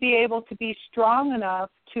just to be able to be strong enough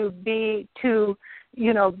to be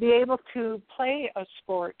able to play a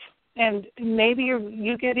sport. And maybe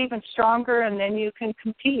you get even stronger, and then you can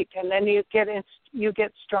compete, and then you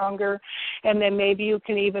get stronger, and then maybe you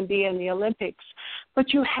can even be in the Olympics.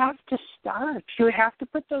 But you have to start. You have to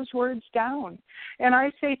put those words down. And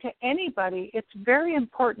I say to anybody, it's very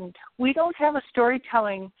important. We don't have a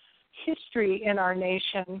storytelling history in our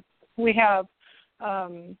nation. We have,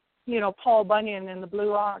 Paul Bunyan and the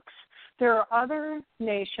Blue Ox. There are other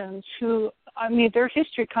nations who, their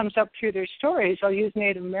history comes up through their stories. I'll use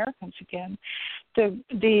Native Americans again.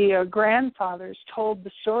 The grandfathers told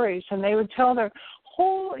the stories, and they would tell their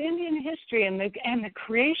whole Indian history and the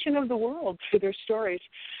creation of the world through their stories.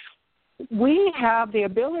 We have the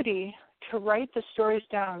ability to write the stories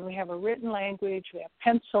down. We have a written language. We have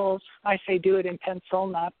pencils. I say do it in pencil,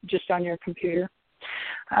 not just on your computer.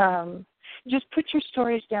 Just put your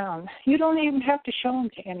stories down. You don't even have to show them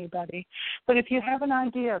to anybody. But if you have an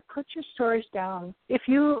idea, put your stories down. If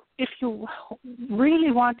you really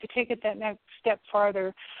want to take it that next step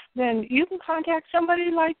farther, then you can contact somebody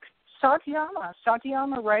like Satyama.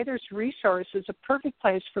 Satyama Writers Resource is a perfect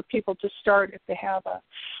place for people to start if they have an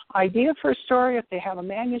idea for a story, if they have a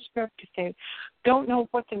manuscript, if they don't know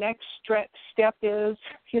what the next step is,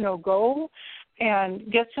 go.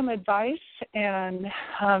 and get some advice, and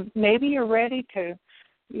maybe you're ready to,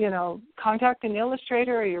 contact an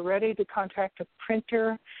illustrator, or you're ready to contact a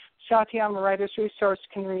printer. Satyama Writer's Resource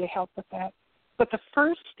can really help with that. But the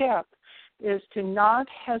first step is to not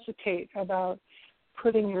hesitate about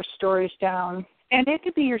putting your stories down. And it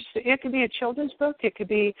could be a children's book. It could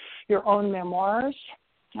be your own memoirs.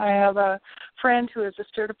 I have a friend who is a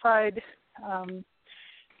certified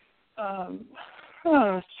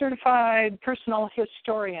personal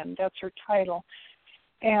historian. That's her title.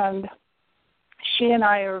 And she and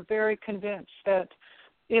I are very convinced that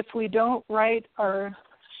if we don't write our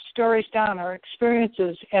stories down, our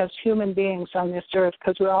experiences as human beings on this earth,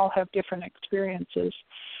 because we all have different experiences,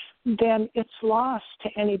 then it's lost to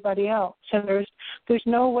anybody else. And there's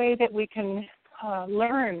no way that we can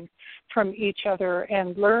learn from each other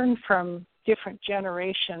and learn from different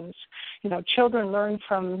generations. Children learn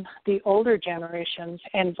from the older generations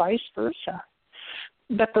and vice versa.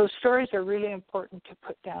 But those stories are really important to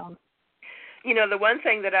put down. The one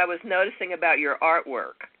thing that I was noticing about your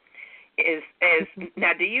artwork is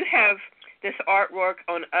now, do you have this artwork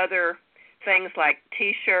on other things like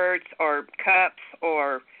T-shirts or cups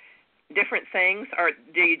or different things, or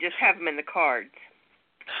do you just have them in the cards?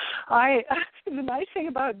 The nice thing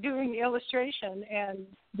about doing illustration and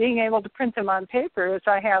being able to print them on paper is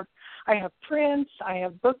I have prints, I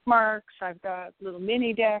have bookmarks, I've got little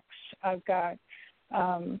mini decks, I've got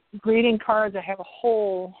greeting cards. I have a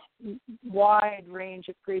whole wide range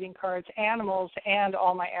of greeting cards, animals, and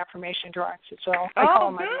all my affirmation drawings as well. I call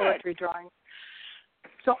them my poetry drawings.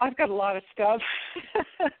 So I've got a lot of stuff.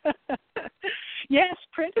 Yes,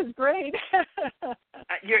 print is great.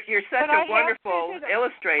 You're such a wonderful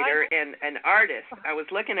illustrator and an artist. I was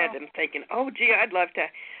looking at them thinking, oh, gee, I'd love to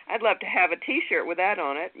have a T-shirt with that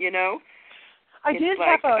on it. I did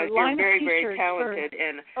have a line of T-shirts. You're very, very talented.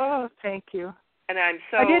 Oh, thank you. And I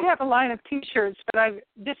did have a line of T-shirts, but I've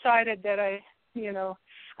decided that I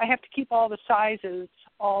have to keep all the sizes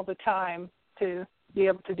all the time to be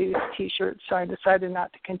able to do T-shirts, so I decided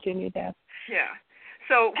not to continue that. Yeah.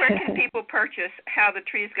 So where can people purchase How the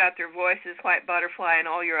Trees Got Their Voices, White Butterfly, and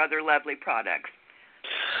all your other lovely products?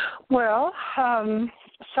 Well,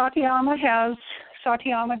 Satyama.com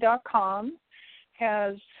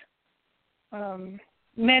has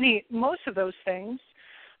most of those things.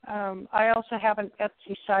 I also have an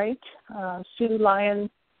Etsy site, Sue Lyon,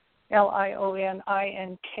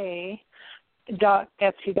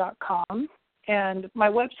 LIONINK.etsy.com. And my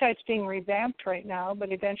website's being revamped right now,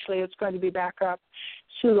 but eventually it's going to be back up,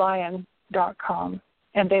 SueLyon.com,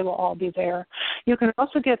 and they will all be there. You can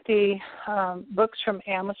also get the books from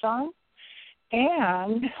Amazon,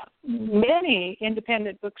 and many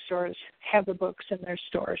independent bookstores have the books in their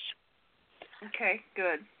stores. Okay,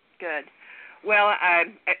 good. Well,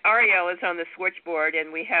 Ariel is on the switchboard,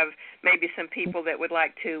 and we have maybe some people that would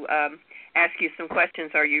like to ask you some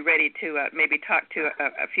questions. Are you ready to maybe talk to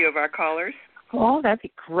a few of our callers? Oh, that'd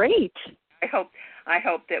be great. I hope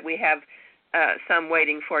that we have some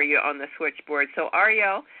waiting for you on the switchboard. So,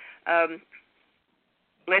 Ariel,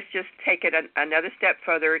 let's just take it another step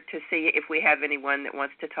further to see if we have anyone that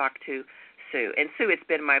wants to talk to Sue. And Sue, it's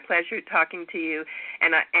been my pleasure talking to you,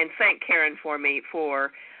 and thank Karen for me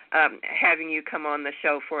for having you come on the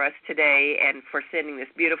show for us today and for sending this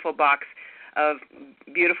beautiful box of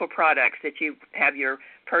beautiful products that you have your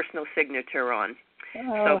personal signature on.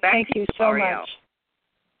 Oh, thank you so much.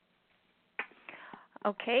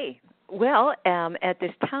 Okay. Well, at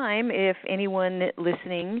this time, if anyone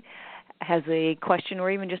listening has a question or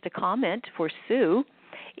even just a comment for Sue,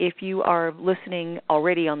 if you are listening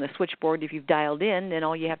already on the switchboard, if you've dialed in, then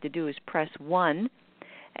all you have to do is press 1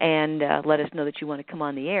 and let us know that you want to come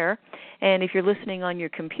on the air. And if you're listening on your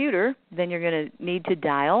computer, then you're going to need to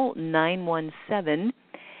dial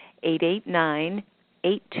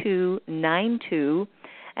 917-889-8292,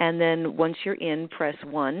 and then once you're in, press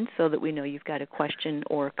 1 so that we know you've got a question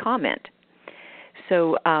or a comment.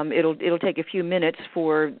 So it'll take a few minutes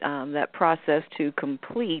for that process to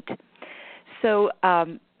complete. So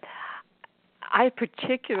I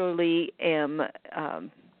particularly am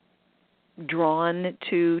drawn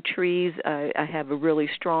to trees. I have a really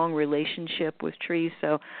strong relationship with trees,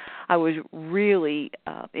 so I was really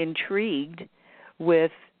intrigued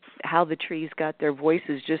with how the trees got their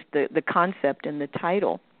voices, just the concept and the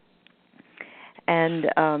title. And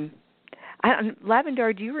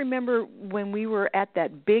Lavendar, do you remember when we were at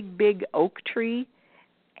that big oak tree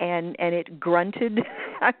and it grunted?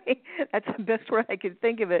 I mean, that's the best way I could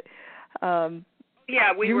think of it.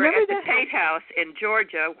 Yeah, we were at the Tate House in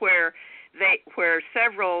Georgia where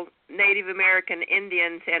several Native American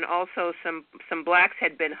Indians and also some blacks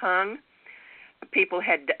had been hung people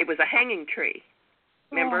it was a hanging tree.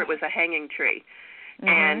 Remember, it was a hanging tree. Mm-hmm.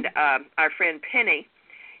 And our friend Penny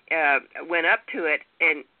went up to it,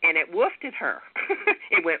 and it woofed at her.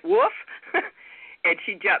 It went woof, and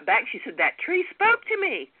she jumped back. She said, "That tree spoke to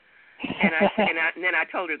me." And then I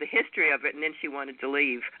told her the history of it, and then she wanted to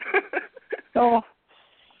leave. Oh,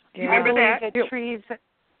 do you remember that? I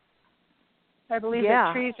believe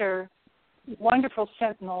that trees are wonderful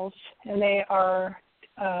sentinels, and they are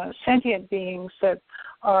sentient beings that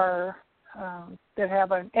are that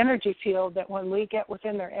have an energy field, that when we get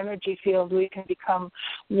within their energy field, we can become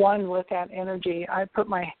one with that energy. I put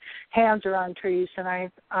my hands around trees, and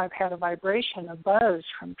I've had a vibration, a buzz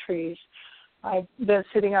from trees. I've been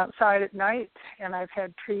sitting outside at night, and I've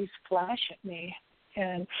had trees flash at me.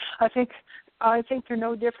 And I think they're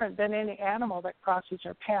no different than any animal that crosses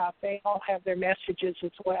our path. They all have their messages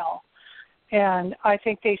as well. And I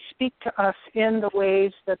think they speak to us in the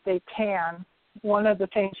ways that they can. One of the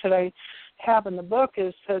things that I have in the book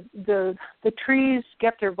is that the trees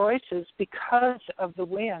get their voices because of the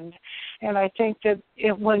wind. And I think that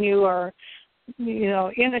when you are,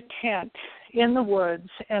 in a tent in the woods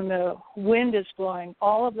and the wind is blowing,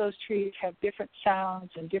 all of those trees have different sounds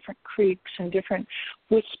and different creaks and different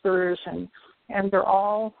whispers, and they're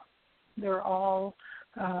all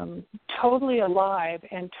totally alive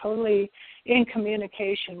and totally in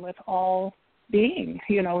communication with all being,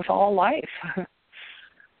 with all life.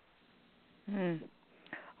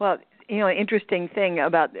 Well, an interesting thing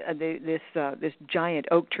about this giant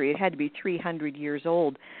oak tree, it had to be 300 years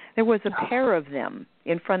old. There was a pair of them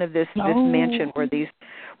in front of this mansion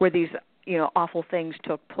where these awful things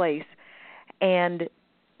took place, and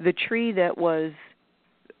the tree that was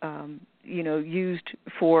used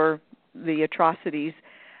for the atrocities,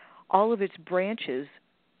 all of its branches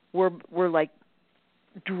were like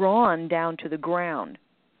drawn down to the ground,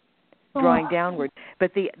 drawing downward.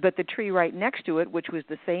 But the tree right next to it, which was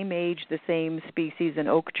the same age, the same species, an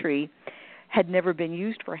oak tree, had never been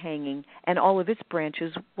used for hanging, and all of its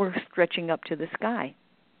branches were stretching up to the sky.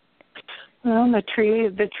 Well, the tree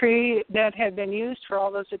that had been used for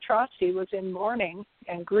all those atrocities was in mourning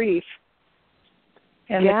and grief.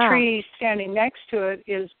 And the tree standing next to it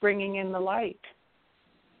is bringing in the light.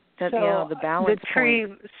 The balance the tree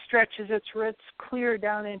stretches its roots clear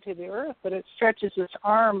down into the earth, but it stretches its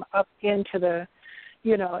arm up into the,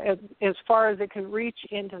 as far as it can reach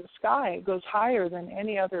into the sky. It goes higher than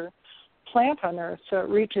any other plant on earth, so it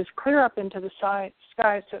reaches clear up into the sky,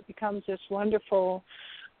 so it becomes this wonderful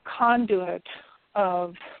conduit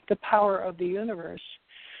of the power of the universe.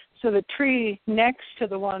 So the tree next to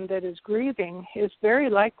the one that is grieving is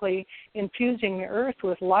very likely infusing the earth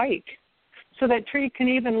with light. So that tree can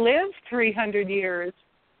even live 300 years.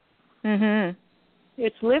 Mm-hmm.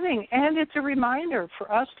 It's living, and it's a reminder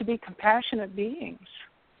for us to be compassionate beings.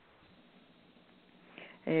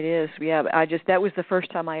 It is, yeah. That was the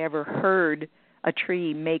first time I ever heard a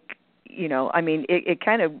tree make, it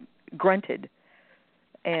kind of grunted,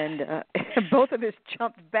 and both of us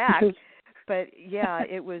jumped back. But yeah,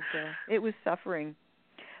 it was suffering.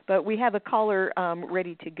 But we have a caller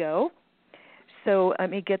ready to go. So let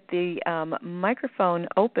me get the microphone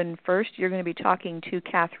open first. You're going to be talking to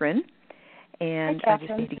Catherine, and Hi, I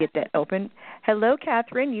just need to get that open. Hello,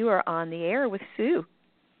 Catherine. You are on the air with Sue.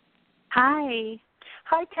 Hi.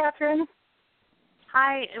 Hi, Catherine.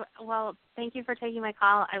 Hi. Well, thank you for taking my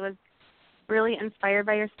call. I was really inspired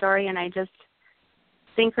by your story, and I just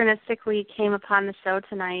synchronistically came upon the show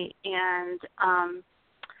tonight, and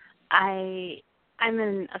I'm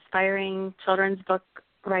an aspiring children's book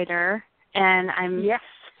writer. And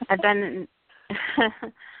I've been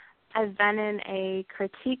in a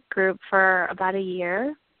critique group for about a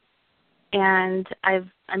year, and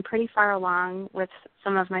I'm pretty far along with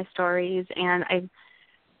some of my stories. And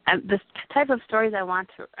the type of stories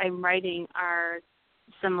I'm writing are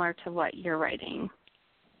similar to what you're writing.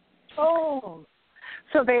 Oh,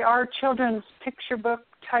 so they are children's picture book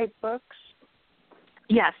type books?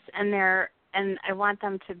 Yes, and I want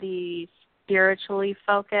them to be spiritually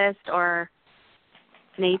focused or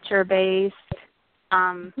nature based.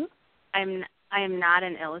 I am not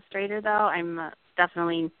an illustrator, though. I'm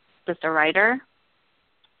definitely just a writer.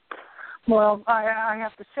 Well, I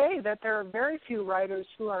have to say that there are very few writers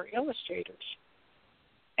who are illustrators,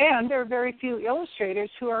 and there are very few illustrators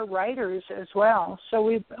who are writers as well. So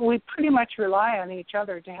we pretty much rely on each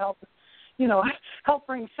other to help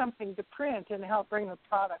bring something to print and help bring a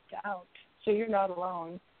product out. So you're not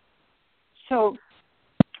alone. So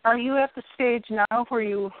are you at the stage now where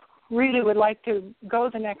you really would like to go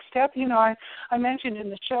the next step? I mentioned in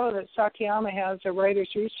the show that Sakiyama has a writer's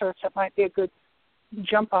resource that might be a good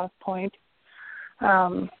jump-off point.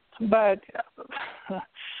 But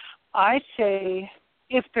I say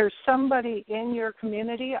if there's somebody in your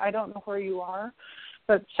community, I don't know where you are,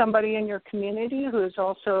 but somebody in your community who is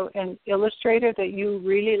also an illustrator that you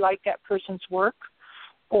really like that person's work,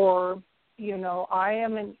 or, I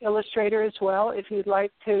am an illustrator as well. If you'd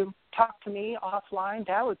like to talk to me offline,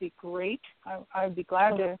 that would be great. I'd be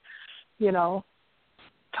glad to,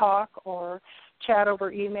 talk or chat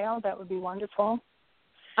over email. That would be wonderful.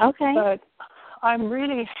 Okay. But I'm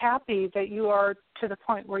really happy that you are to the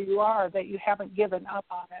point where you are, that you haven't given up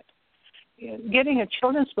on it. Getting a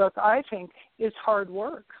children's book, I think, is hard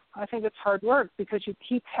work. I think it's hard work because you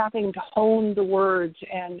keep having to hone the words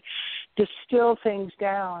and distill things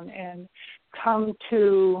down and come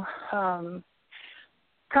to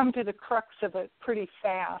the crux of it pretty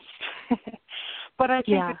fast. But I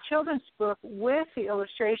think a children's book with the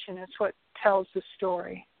illustration is what tells the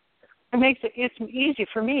story. It's easy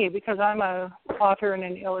for me because I'm a author and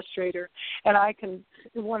an illustrator, and I can,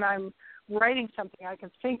 when I'm writing something, I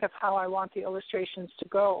can think of how I want the illustrations to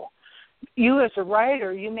go. You as a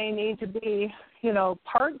writer, you may need to be,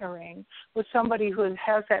 partnering with somebody who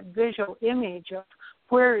has that visual image of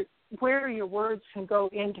where your words can go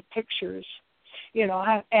into pictures,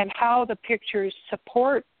 and how the pictures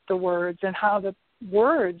support the words and how the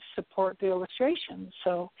words support the illustrations.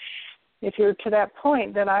 So if you're to that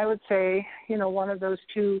point, then I would say, one of those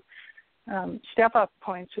two step-up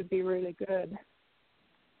points would be really good.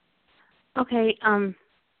 Okay.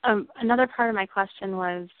 Another part of my question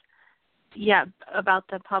was, about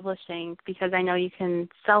the publishing, because I know you can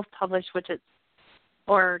self-publish,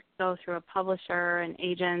 or go through a publisher and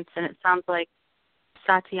agents, and it sounds like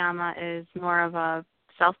Satyama is more of a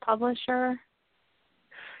self-publisher.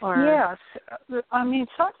 Yes. I mean,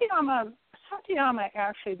 Satyama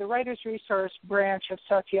actually, the Writer's Resource branch of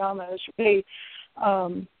Satyama is really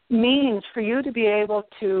means for you to be able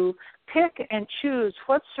to pick and choose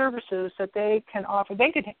what services that they can offer.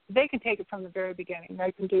 They can take it from the very beginning.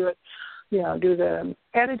 They can do it, do the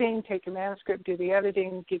editing, take your manuscript, do the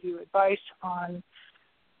editing, give you advice on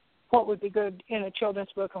what would be good in a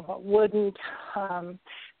children's book and what wouldn't,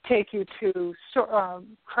 take you to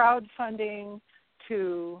crowdfunding,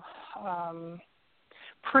 to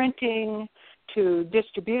printing, to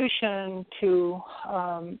distribution, to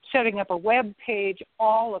setting up a web page,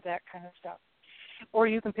 all of that kind of stuff. Or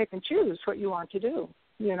you can pick and choose what you want to do,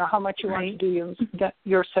 how much you want to do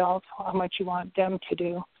yourself, how much you want them to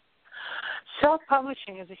do.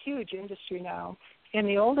 Self-publishing is a huge industry now. In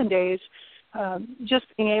the olden days, just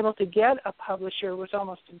being able to get a publisher was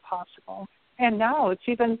almost impossible. And now it's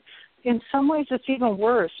even, in some ways, it's even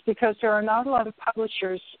worse because there are not a lot of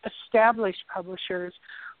publishers, established publishers,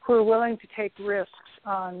 who are willing to take risks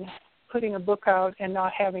on putting a book out and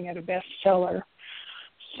not having it a bestseller.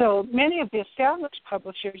 So many of the established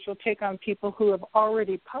publishers will take on people who have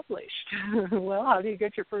already published. Well, how do you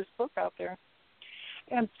get your first book out there?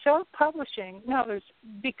 And self-publishing,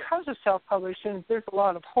 because of self-publishing, there's a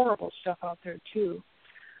lot of horrible stuff out there too.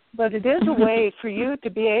 But it is a way for you to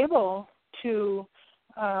be able to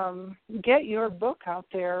get your book out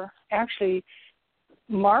there, actually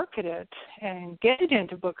market it and get it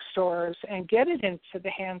into bookstores and get it into the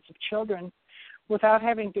hands of children without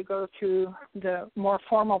having to go through the more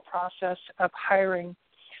formal process of hiring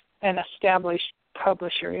an established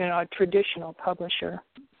publisher, a traditional publisher.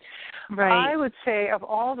 Right. I would say of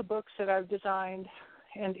all the books that I've designed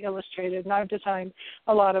and illustrated, and I've designed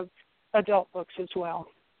a lot of adult books as well,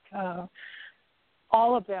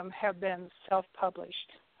 all of them have been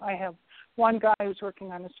self-published. I have one guy who's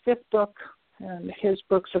working on his fifth book, and his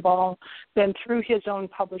books have all been through his own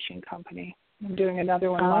publishing company. I'm doing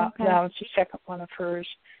another one now. It's the second one of hers.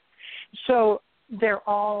 So they're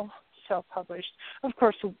all self-published. Of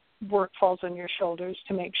course, the work falls on your shoulders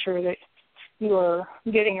to make sure that you're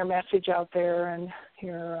getting your message out there and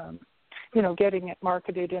you're, getting it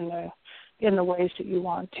marketed in the ways that you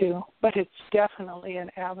want to. But it's definitely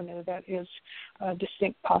an avenue that is a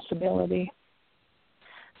distinct possibility.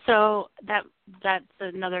 So that's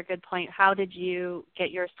another good point. How did you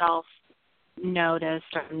get yourself noticed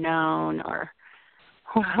or known, or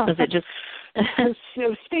was it just...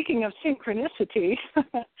 So speaking of synchronicity,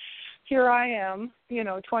 here I am,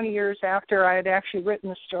 20 years after I had actually written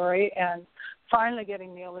the story and finally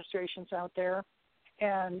getting the illustrations out there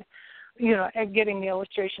and, and getting the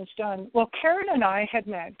illustrations done. Well, Karen and I had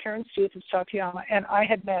met, Karen Steve of Satyama, and I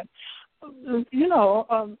had met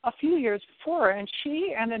a few years before, and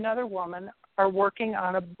she and another woman are working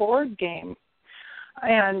on a board game,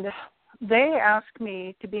 and they asked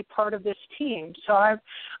me to be part of this team. So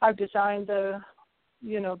I've designed the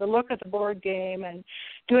the look of the board game and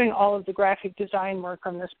doing all of the graphic design work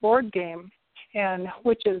on this board game, and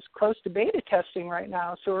which is close to beta testing right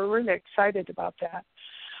now. So we're really excited about that.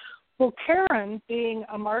 Well, Karen, being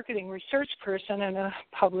a marketing research person and a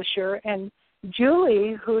publisher, and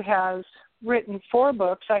Julie, who has written 4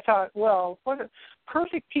 books, I thought, well, what a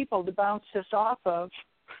perfect people to bounce this off of,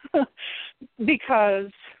 because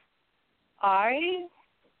I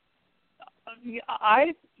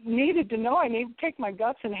needed to know. I needed to take my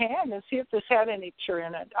guts in hand and see if this had any truth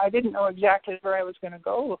in it. I didn't know exactly where I was going to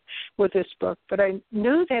go with this book, but I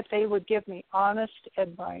knew that they would give me honest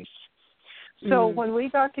advice. So when we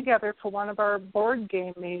got together for one of our board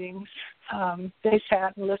game meetings, they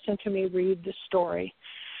sat and listened to me read the story.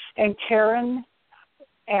 And Karen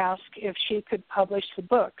asked if she could publish the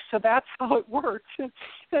book. So that's how it works.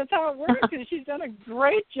 That's how it works. And she's done a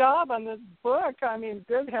great job on this book. I mean,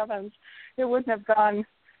 good heavens, it wouldn't have gone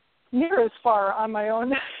near as far on my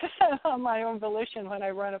own volition when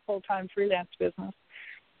I run a full-time freelance business.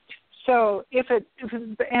 So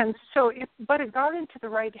but it got into the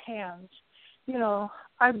right hands.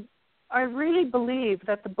 I really believe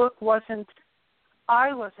that the book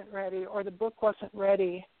I wasn't ready, or the book wasn't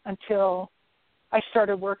ready until I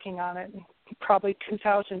started working on it in probably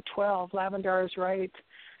 2012. Lavendar is right.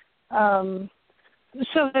 So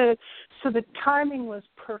the timing was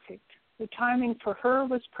perfect. The timing for her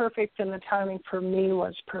was perfect, and the timing for me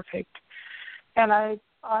was perfect. And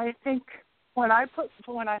I think when I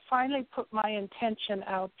finally put my intention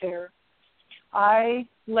out there, I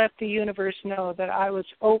let the universe know that I was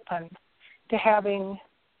open to having,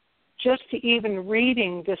 just to even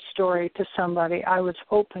reading this story to somebody. I was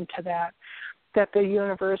open to that the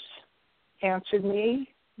universe answered me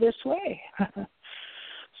this way.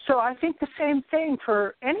 So I think the same thing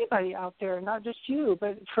for anybody out there, not just you,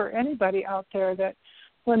 but for anybody out there, that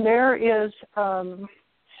when there is,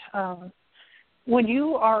 when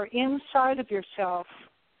you are inside of yourself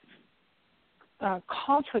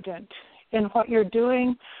confident in what you're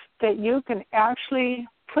doing, that you can actually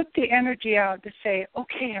put the energy out to say,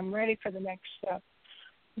 okay, I'm ready for the next step,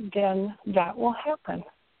 then that will happen.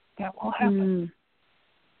 That will happen.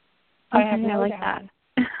 Okay, I have no like doubt. that.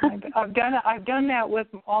 I've done that with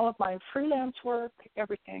all of my freelance work,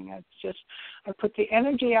 everything. It's just, I put the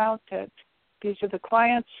energy out that these are the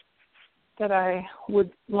clients that I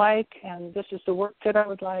would like, and this is the work that I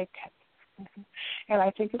would like. And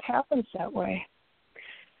I think it happens that way.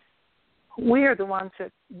 We are the ones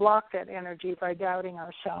that block that energy by doubting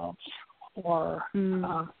ourselves or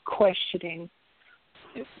questioning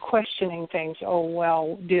things. Oh,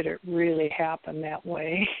 well, did it really happen that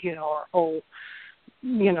way? Or,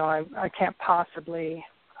 I can't possibly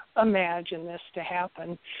imagine this to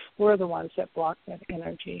happen. We're the ones that block that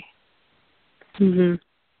energy. Mm-hmm.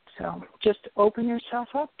 So just open yourself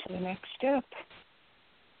up to the next step.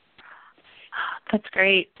 That's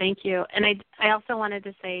great. Thank you. And I also wanted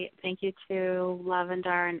to say thank you to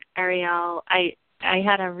Lavendar and Ariel. I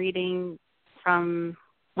had a reading from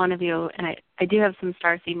one of you, and I do have some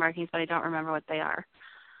starseed markings, but I don't remember what they are.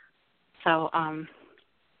 So I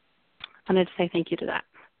wanted to say thank you to that.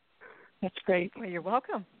 That's great. Well, you're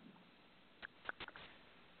welcome.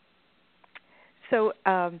 So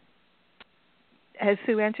has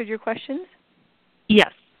Sue answered your questions?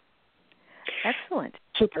 Yes. Excellent.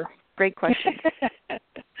 Super. Great question.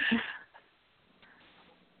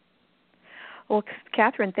 Well,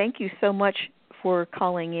 Catherine, thank you so much for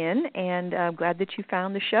calling in, and I'm glad that you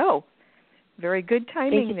found the show. Very good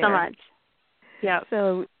timing. Thank you so much. Yeah.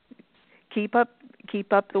 So keep up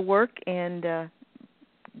the work and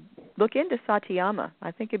look into Satyama.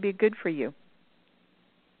 I think it'd be good for you.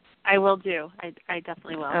 I will do. I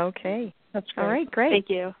definitely will. Okay. That's great. All right, great. Thank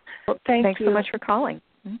you. Well, Thanks you so much for calling.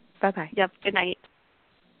 Bye-bye. Yep. Good night.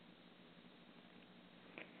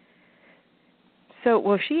 So,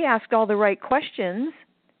 well, she asked all the right questions,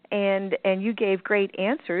 and you gave great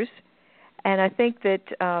answers. And I think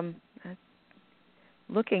that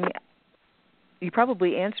you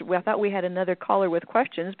probably answered. Well, I thought we had another caller with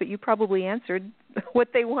questions, but you probably answered what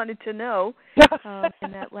they wanted to know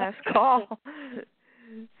in that last call.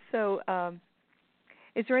 So,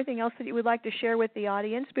 is there anything else that you would like to share with the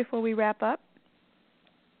audience before we wrap up?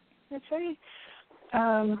 I'd say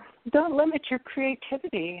don't limit your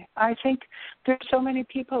creativity. I think there's so many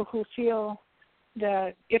people who feel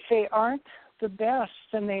that if they aren't the best,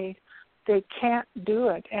 then they can't do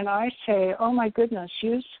it. And I say, oh my goodness,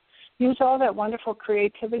 use all that wonderful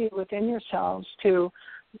creativity within yourselves to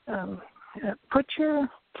put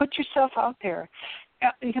yourself out there.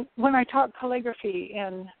 When I taught calligraphy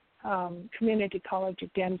in community college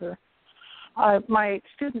of Denver, my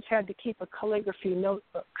students had to keep a calligraphy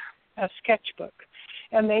notebook, a sketchbook,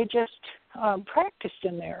 and they just practiced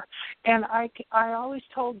in there. And I always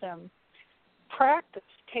told them, practice.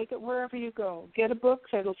 Take it wherever you go. Get a book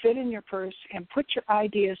that'll fit in your purse and put your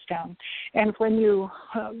ideas down. And when you,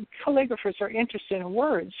 calligraphers are interested in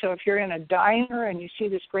words, so if you're in a diner and you see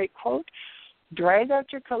this great quote, drag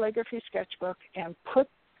out your calligraphy sketchbook and put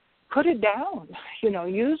it down.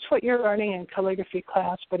 Use what you're learning in calligraphy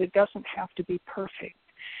class, but it doesn't have to be perfect.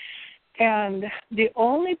 And the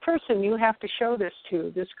only person you have to show this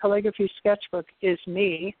to, this calligraphy sketchbook, is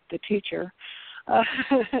me, the teacher,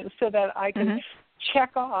 so that I can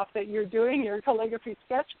check off that you're doing your calligraphy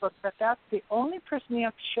sketchbook, but that's the only person you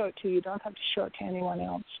have to show it to. You don't have to show it to anyone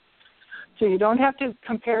else. So you don't have to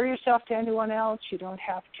compare yourself to anyone else. You don't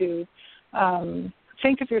have to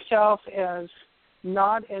think of yourself as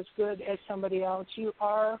not as good as somebody else. You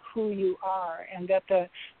are who you are, and that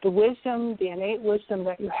the wisdom, the innate wisdom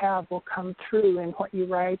that you have will come through in what you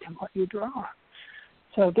write and what you draw.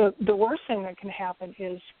 So the worst thing that can happen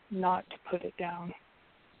is not to put it down.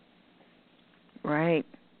 Right.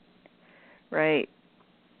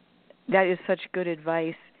 That is such good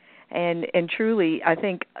advice, and truly, I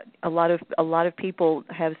think a lot of people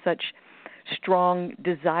have such strong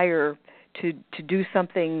desire to do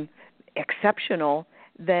something exceptional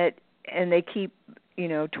and they keep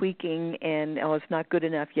tweaking and it's not good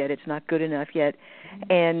enough yet.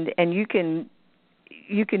 And you can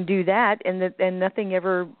do that and nothing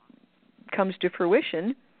ever comes to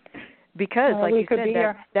fruition because like you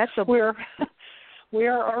said we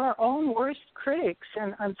are our own worst critics,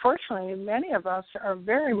 and unfortunately many of us are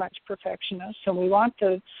very much perfectionists, and we want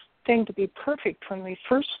the thing to be perfect when we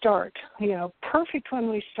first start, perfect when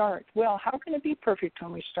we start. Well, how can it be perfect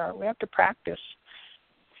when we start? We have to practice.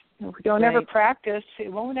 If we don't ever practice, it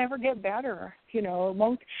won't ever get better.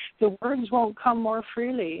 The words won't come more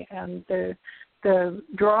freely, and the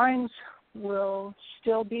drawings will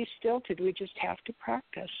still be stilted. We just have to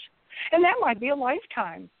practice. And that might be a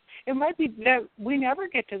lifetime. It might be that we never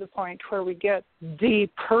get to the point where we get the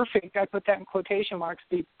perfect, I put that in quotation marks,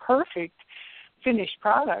 the perfect finished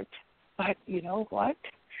product. But you know what?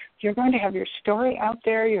 You're going to have your story out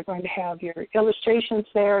there. You're going to have your illustrations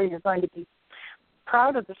there. You're going to be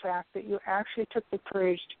proud of the fact that you actually took the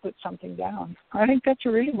courage to put something down. I think that's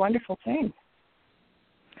a really wonderful thing.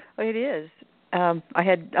 It is. I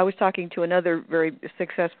was talking to another very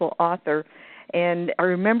successful author, and I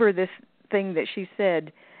remember this thing that she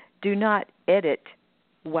said: do not edit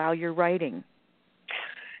while you're writing.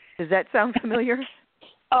 Does that sound familiar?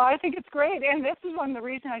 Oh, I think it's great. And this is one of the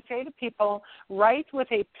reasons I say to people, write with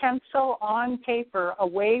a pencil on paper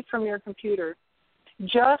away from your computer.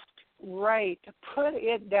 Just write. Put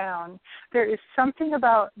it down. There's something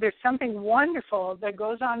wonderful that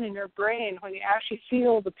goes on in your brain when you actually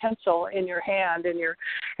feel the pencil in your hand and you're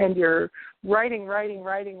writing.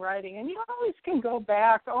 And you always can go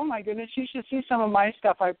back. Oh, my goodness, you should see some of my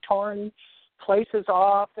stuff. I've torn places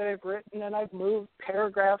off that I've written, and I've moved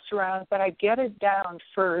paragraphs around, but I get it down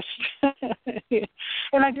first.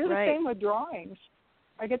 And I do the same with drawings.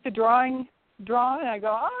 I get the drawing drawn, and I go,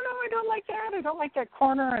 oh, no, I don't like that. I don't like that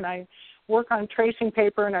corner, and I work on tracing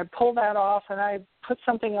paper, and I pull that off, and I put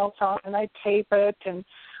something else on, and I tape it. And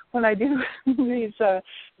when I do these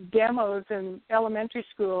demos in elementary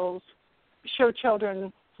schools, show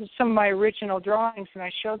children some of my original drawings, and I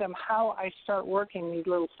show them how I start working these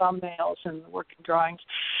little thumbnails and working drawings.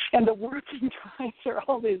 And the working drawings are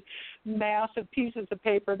all these massive pieces of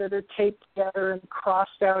paper that are taped together and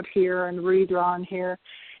crossed out here and redrawn here.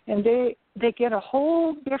 And they get a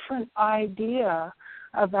whole different idea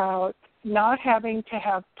about not having to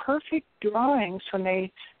have perfect drawings when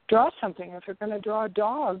they draw something. If you're going to draw a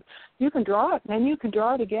dog, you can draw it, and then you can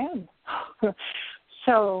draw it again.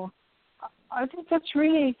 So I think it's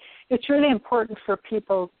really important for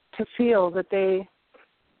people to feel that they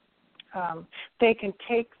can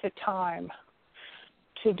take the time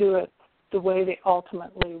to do it the way they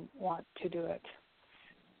ultimately want to do it.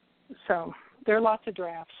 So there are lots of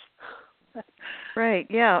drafts. Right,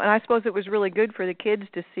 yeah, and I suppose it was really good for the kids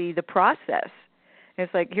to see the process.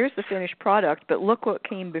 It's like, here's the finished product, but look what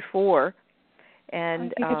came before.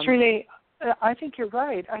 And I think you're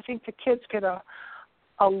right. I think the kids get a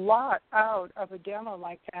lot out of a demo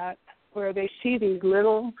like that, where they see these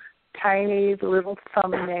tiny little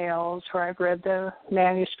thumbnails where I've read the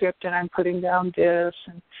manuscript and I'm putting down this,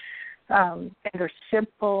 and they're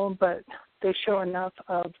simple, but they show enough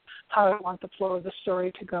of how I want the flow of the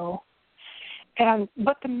story to go.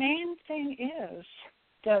 But the main thing is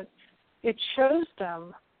that it shows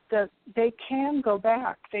them that they can go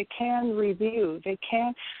back, they can review, they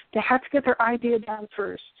have to get their idea down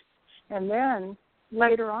first, and then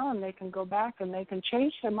later on they can go back and they can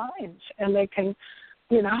change their minds, and they can,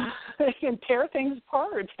 they can tear things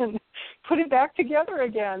apart and put it back together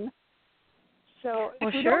again. So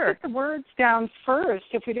if we don't get the words down first,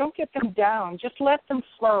 if we don't get them down, just let them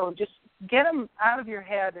flow. Just get them out of your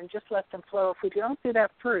head and just let them flow. If we don't do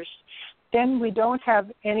that first, then we don't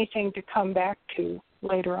have anything to come back to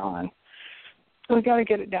later on. So we've got to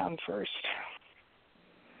get it down first.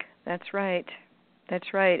 That's right.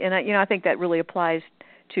 That's right. And I think that really applies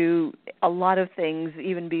to a lot of things,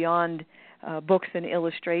 even beyond books and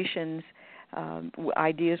illustrations,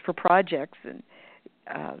 ideas for projects, and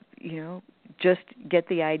just get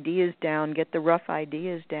the ideas down, get the rough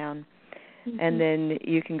ideas down, and then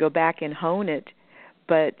you can go back and hone it.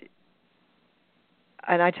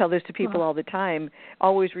 And I tell this to people all the time,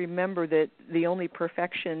 always remember that the only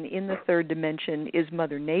perfection in the third dimension is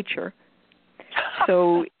Mother Nature.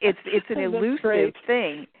 So it's an elusive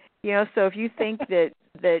thing. So if you think that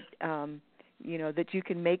you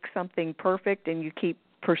can make something perfect and you keep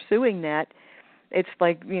pursuing that, it's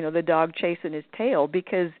like, the dog chasing his tail,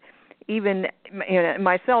 because even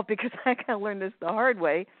myself, because I kind of learned this the hard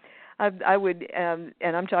way, I would, and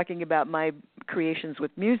I'm talking about my creations with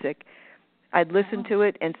music, I'd listen to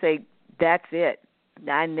it and say, that's it.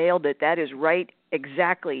 I nailed it. That is right,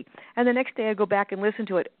 exactly. And the next day I go back and listen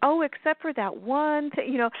to it. Oh, except for that one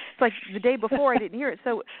thing, it's like the day before I didn't hear it.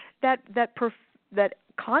 So that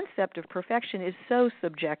concept of perfection is so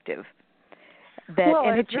subjective.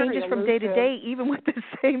 And it changes from day to day, even with the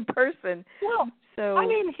same person. Well, so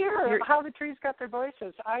how the trees got their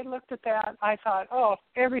voices. I looked at that. I thought,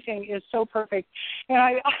 everything is so perfect. And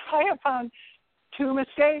I have found 2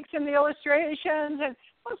 mistakes in the illustrations, and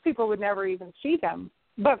most people would never even see them.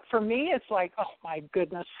 But for me, it's like, oh, my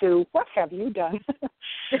goodness, Sue, what have you done?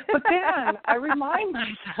 But then I remind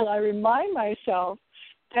myself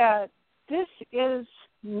that this is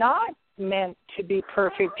not meant to be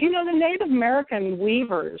perfect. The Native American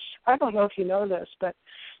weavers, I don't know if you know this, but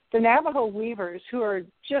the Navajo weavers, who are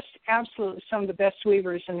just absolutely some of the best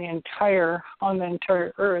weavers on the entire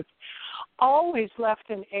earth, always left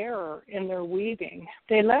an error in their weaving.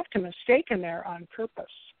 They left a mistake in there on purpose.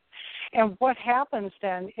 And what happens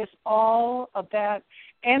then is all of that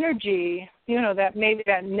energy, that maybe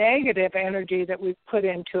that negative energy that we put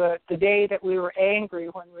into it, the day that we were angry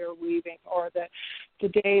when we were weaving, or the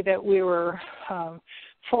day that we were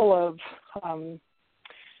full of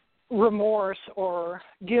remorse or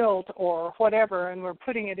guilt or whatever, and we're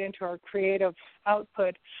putting it into our creative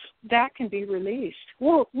output, that can be released.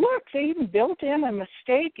 Well, look, they even built in a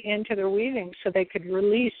mistake into their weaving so they could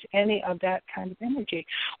release any of that kind of energy.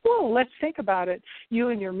 Well, let's think about it. You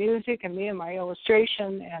and your music, and me and my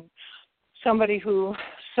illustration, and somebody who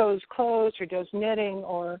sews clothes or does knitting,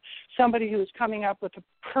 or somebody who's coming up with a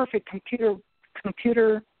perfect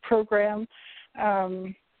computer program.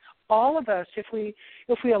 All of us, if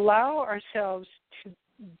we allow ourselves to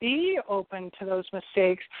be open to those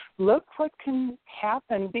mistakes, look what can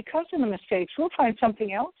happen because of the mistakes. We'll find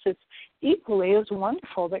something else that's equally as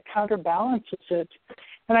wonderful that counterbalances it.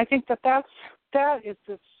 And I think that is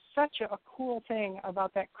such a cool thing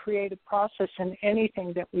about that creative process in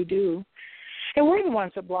anything that we do. And we're the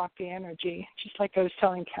ones that block the energy, just like I was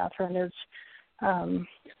telling Catherine.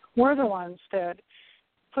 We're the ones that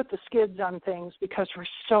put the skids on things because we're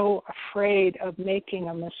so afraid of making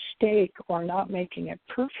a mistake or not making it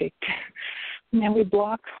perfect. And we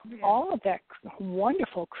block all of that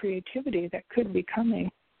wonderful creativity that could be coming.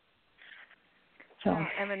 So,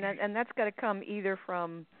 and that's got to come either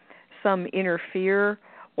from some inner fear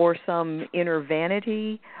or some inner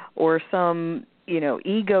vanity or some,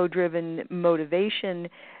 ego-driven motivation,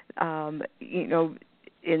 in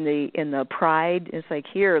the pride. It's like,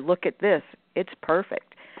 here, look at this. It's perfect.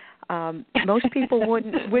 Most people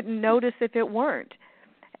wouldn't notice if it weren't.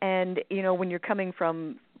 And when you're coming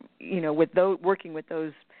from, working with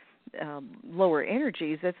those lower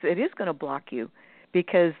energies, it is going to block you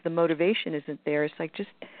because the motivation isn't there. It's like, just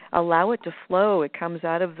allow it to flow. It comes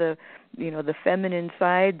out of the feminine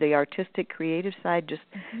side, the artistic, creative side.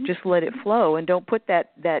 Just let it flow, and don't put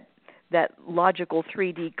that logical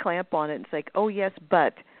 3D clamp on it. It's like, oh yes,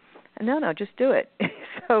 but. No, just do it.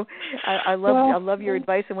 So I love your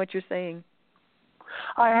advice and what you're saying.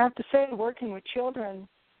 I have to say, working with children,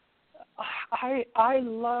 I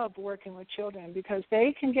love working with children because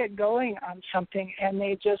they can get going on something and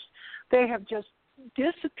they have just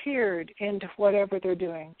disappeared into whatever they're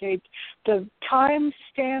doing. The time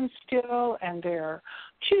stands still, and they're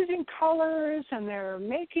choosing colors, and they're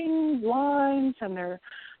making lines, and they're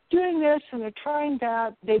doing this and they're trying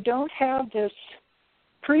that, they don't have this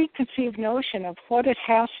preconceived notion of what it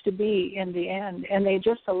has to be in the end, and they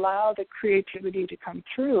just allow the creativity to come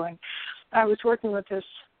through. And I was working with this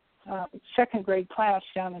second grade class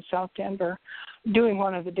down in South Denver doing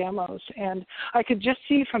one of the demos, and I could just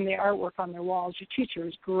see from the artwork on their walls, your teacher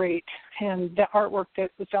is great, and the artwork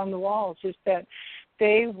that was on the walls is that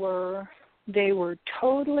they were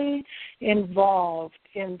totally involved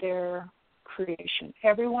in their creation.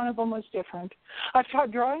 Every one of them was different. I've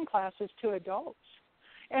taught drawing classes to adults,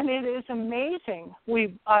 and it is amazing.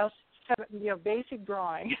 I'll set up, basic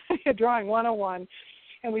drawing, drawing 101,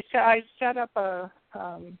 and I set up a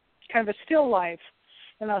kind of a still life,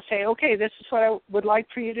 and I'll say, okay, this is what I would like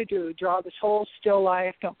for you to do. Draw this whole still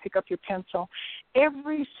life. Don't pick up your pencil.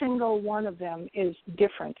 Every single one of them is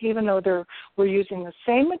different, even though we're using the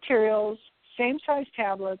same materials, same size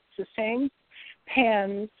tablets, the same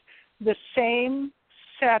pens, the same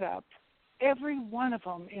setup. Every one of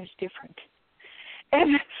them is different.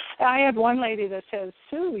 And I had one lady that says,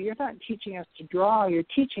 Sue, you're not teaching us to draw, you're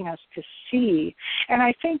teaching us to see. And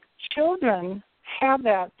I think children have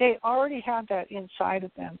that. They already have that inside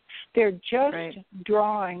of them. They're just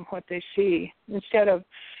drawing what they see instead of,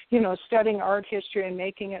 studying art history and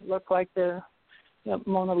making it look like the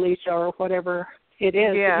Mona Lisa or whatever it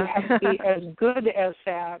is. Yeah. You have to be as good as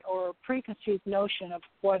that, or a preconceived notion of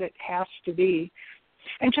what it has to be.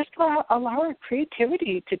 And just allow our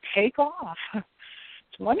creativity to take off.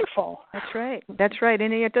 It's wonderful. That's right.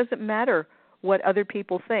 And it doesn't matter what other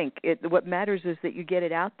people think. What matters is that you get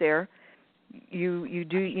it out there. You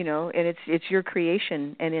do, and it's your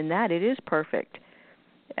creation, and in that it is perfect.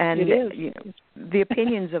 And it is. The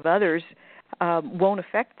opinions of others won't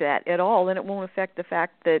affect that at all, and it won't affect the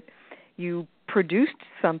fact that you produced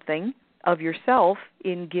something of yourself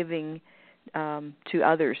in giving to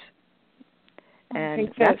others.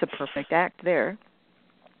 And that's a perfect act there.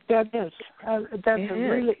 That is.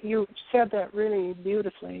 You said that really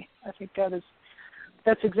beautifully. I think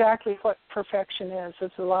that's exactly what perfection is.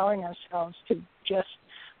 It's allowing ourselves to just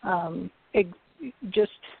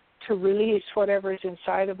to release whatever is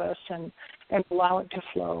inside of us and allow it to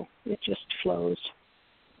flow. It just flows.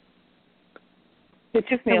 It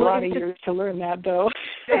took me a lot of years to learn that, though.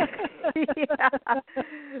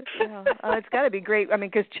 It's got to be great. I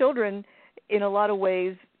mean, because children, in a lot of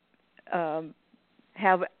ways,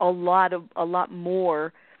 have a lot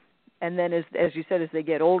more, and then as you said, as they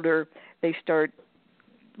get older, they start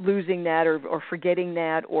losing that or forgetting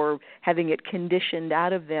that or having it conditioned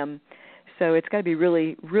out of them. So it's got to be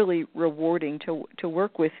really, really rewarding to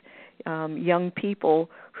work with young people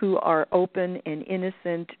who are open and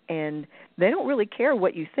innocent, and they don't really care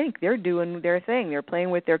what you think. They're doing their thing. They're playing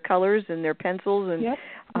with their colors and their pencils,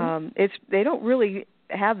 and they don't really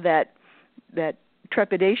have that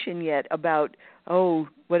trepidation yet about, oh,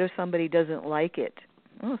 what if somebody doesn't like it?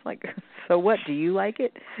 Oh, it's like, so what? Do you like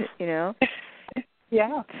it? Yeah.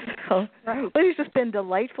 So, well, it's just been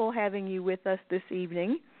delightful having you with us this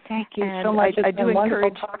evening. Thank you and so much. I do wonderful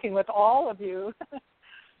encourage talking with all of you.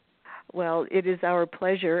 Well, it is our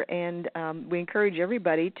pleasure, and we encourage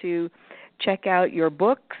everybody to check out your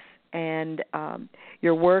books and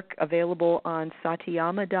your work available on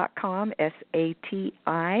Satiyama.com,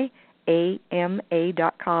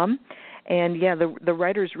 SATIAMA.com. And, the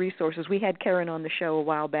writer's resources. We had Karen on the show a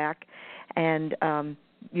while back, and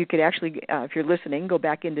you could actually, if you're listening, go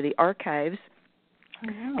back into the archives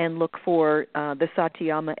and look for the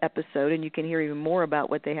Satiyama episode, and you can hear even more about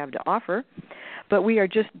what they have to offer. But we are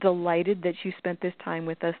just delighted that you spent this time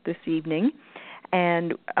with us this evening,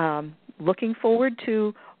 and looking forward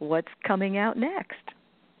to what's coming out next.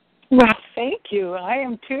 Well, thank you. I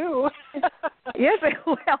am too. Yes,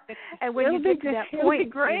 well, and when you get to that point, it'll be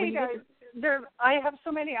great. I have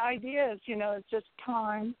so many ideas. It's just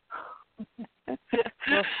time.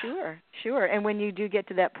 Well, sure. And when you do get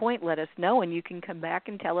to that point, let us know, and you can come back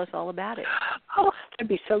and tell us all about it. Oh, that'd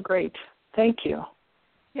be so great. Thank you.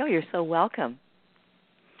 Oh, you're so welcome.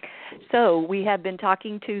 So we have been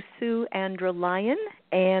talking to Sue Andra Lyon,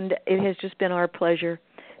 and it has just been our pleasure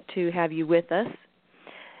to have you with us.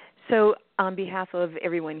 So on behalf of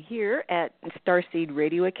everyone here at Starseed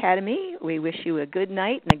Radio Academy, we wish you a good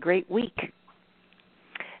night and a great week.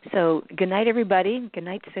 So good night, everybody. Good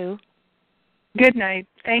night, Sue. Good night.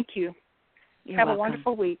 Thank you. You're Have welcome. a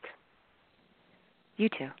wonderful week. You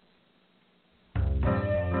too.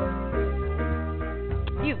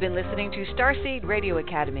 You've been listening to Starseed Radio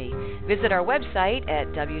Academy. Visit our website at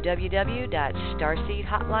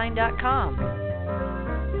www.starseedhotline.com.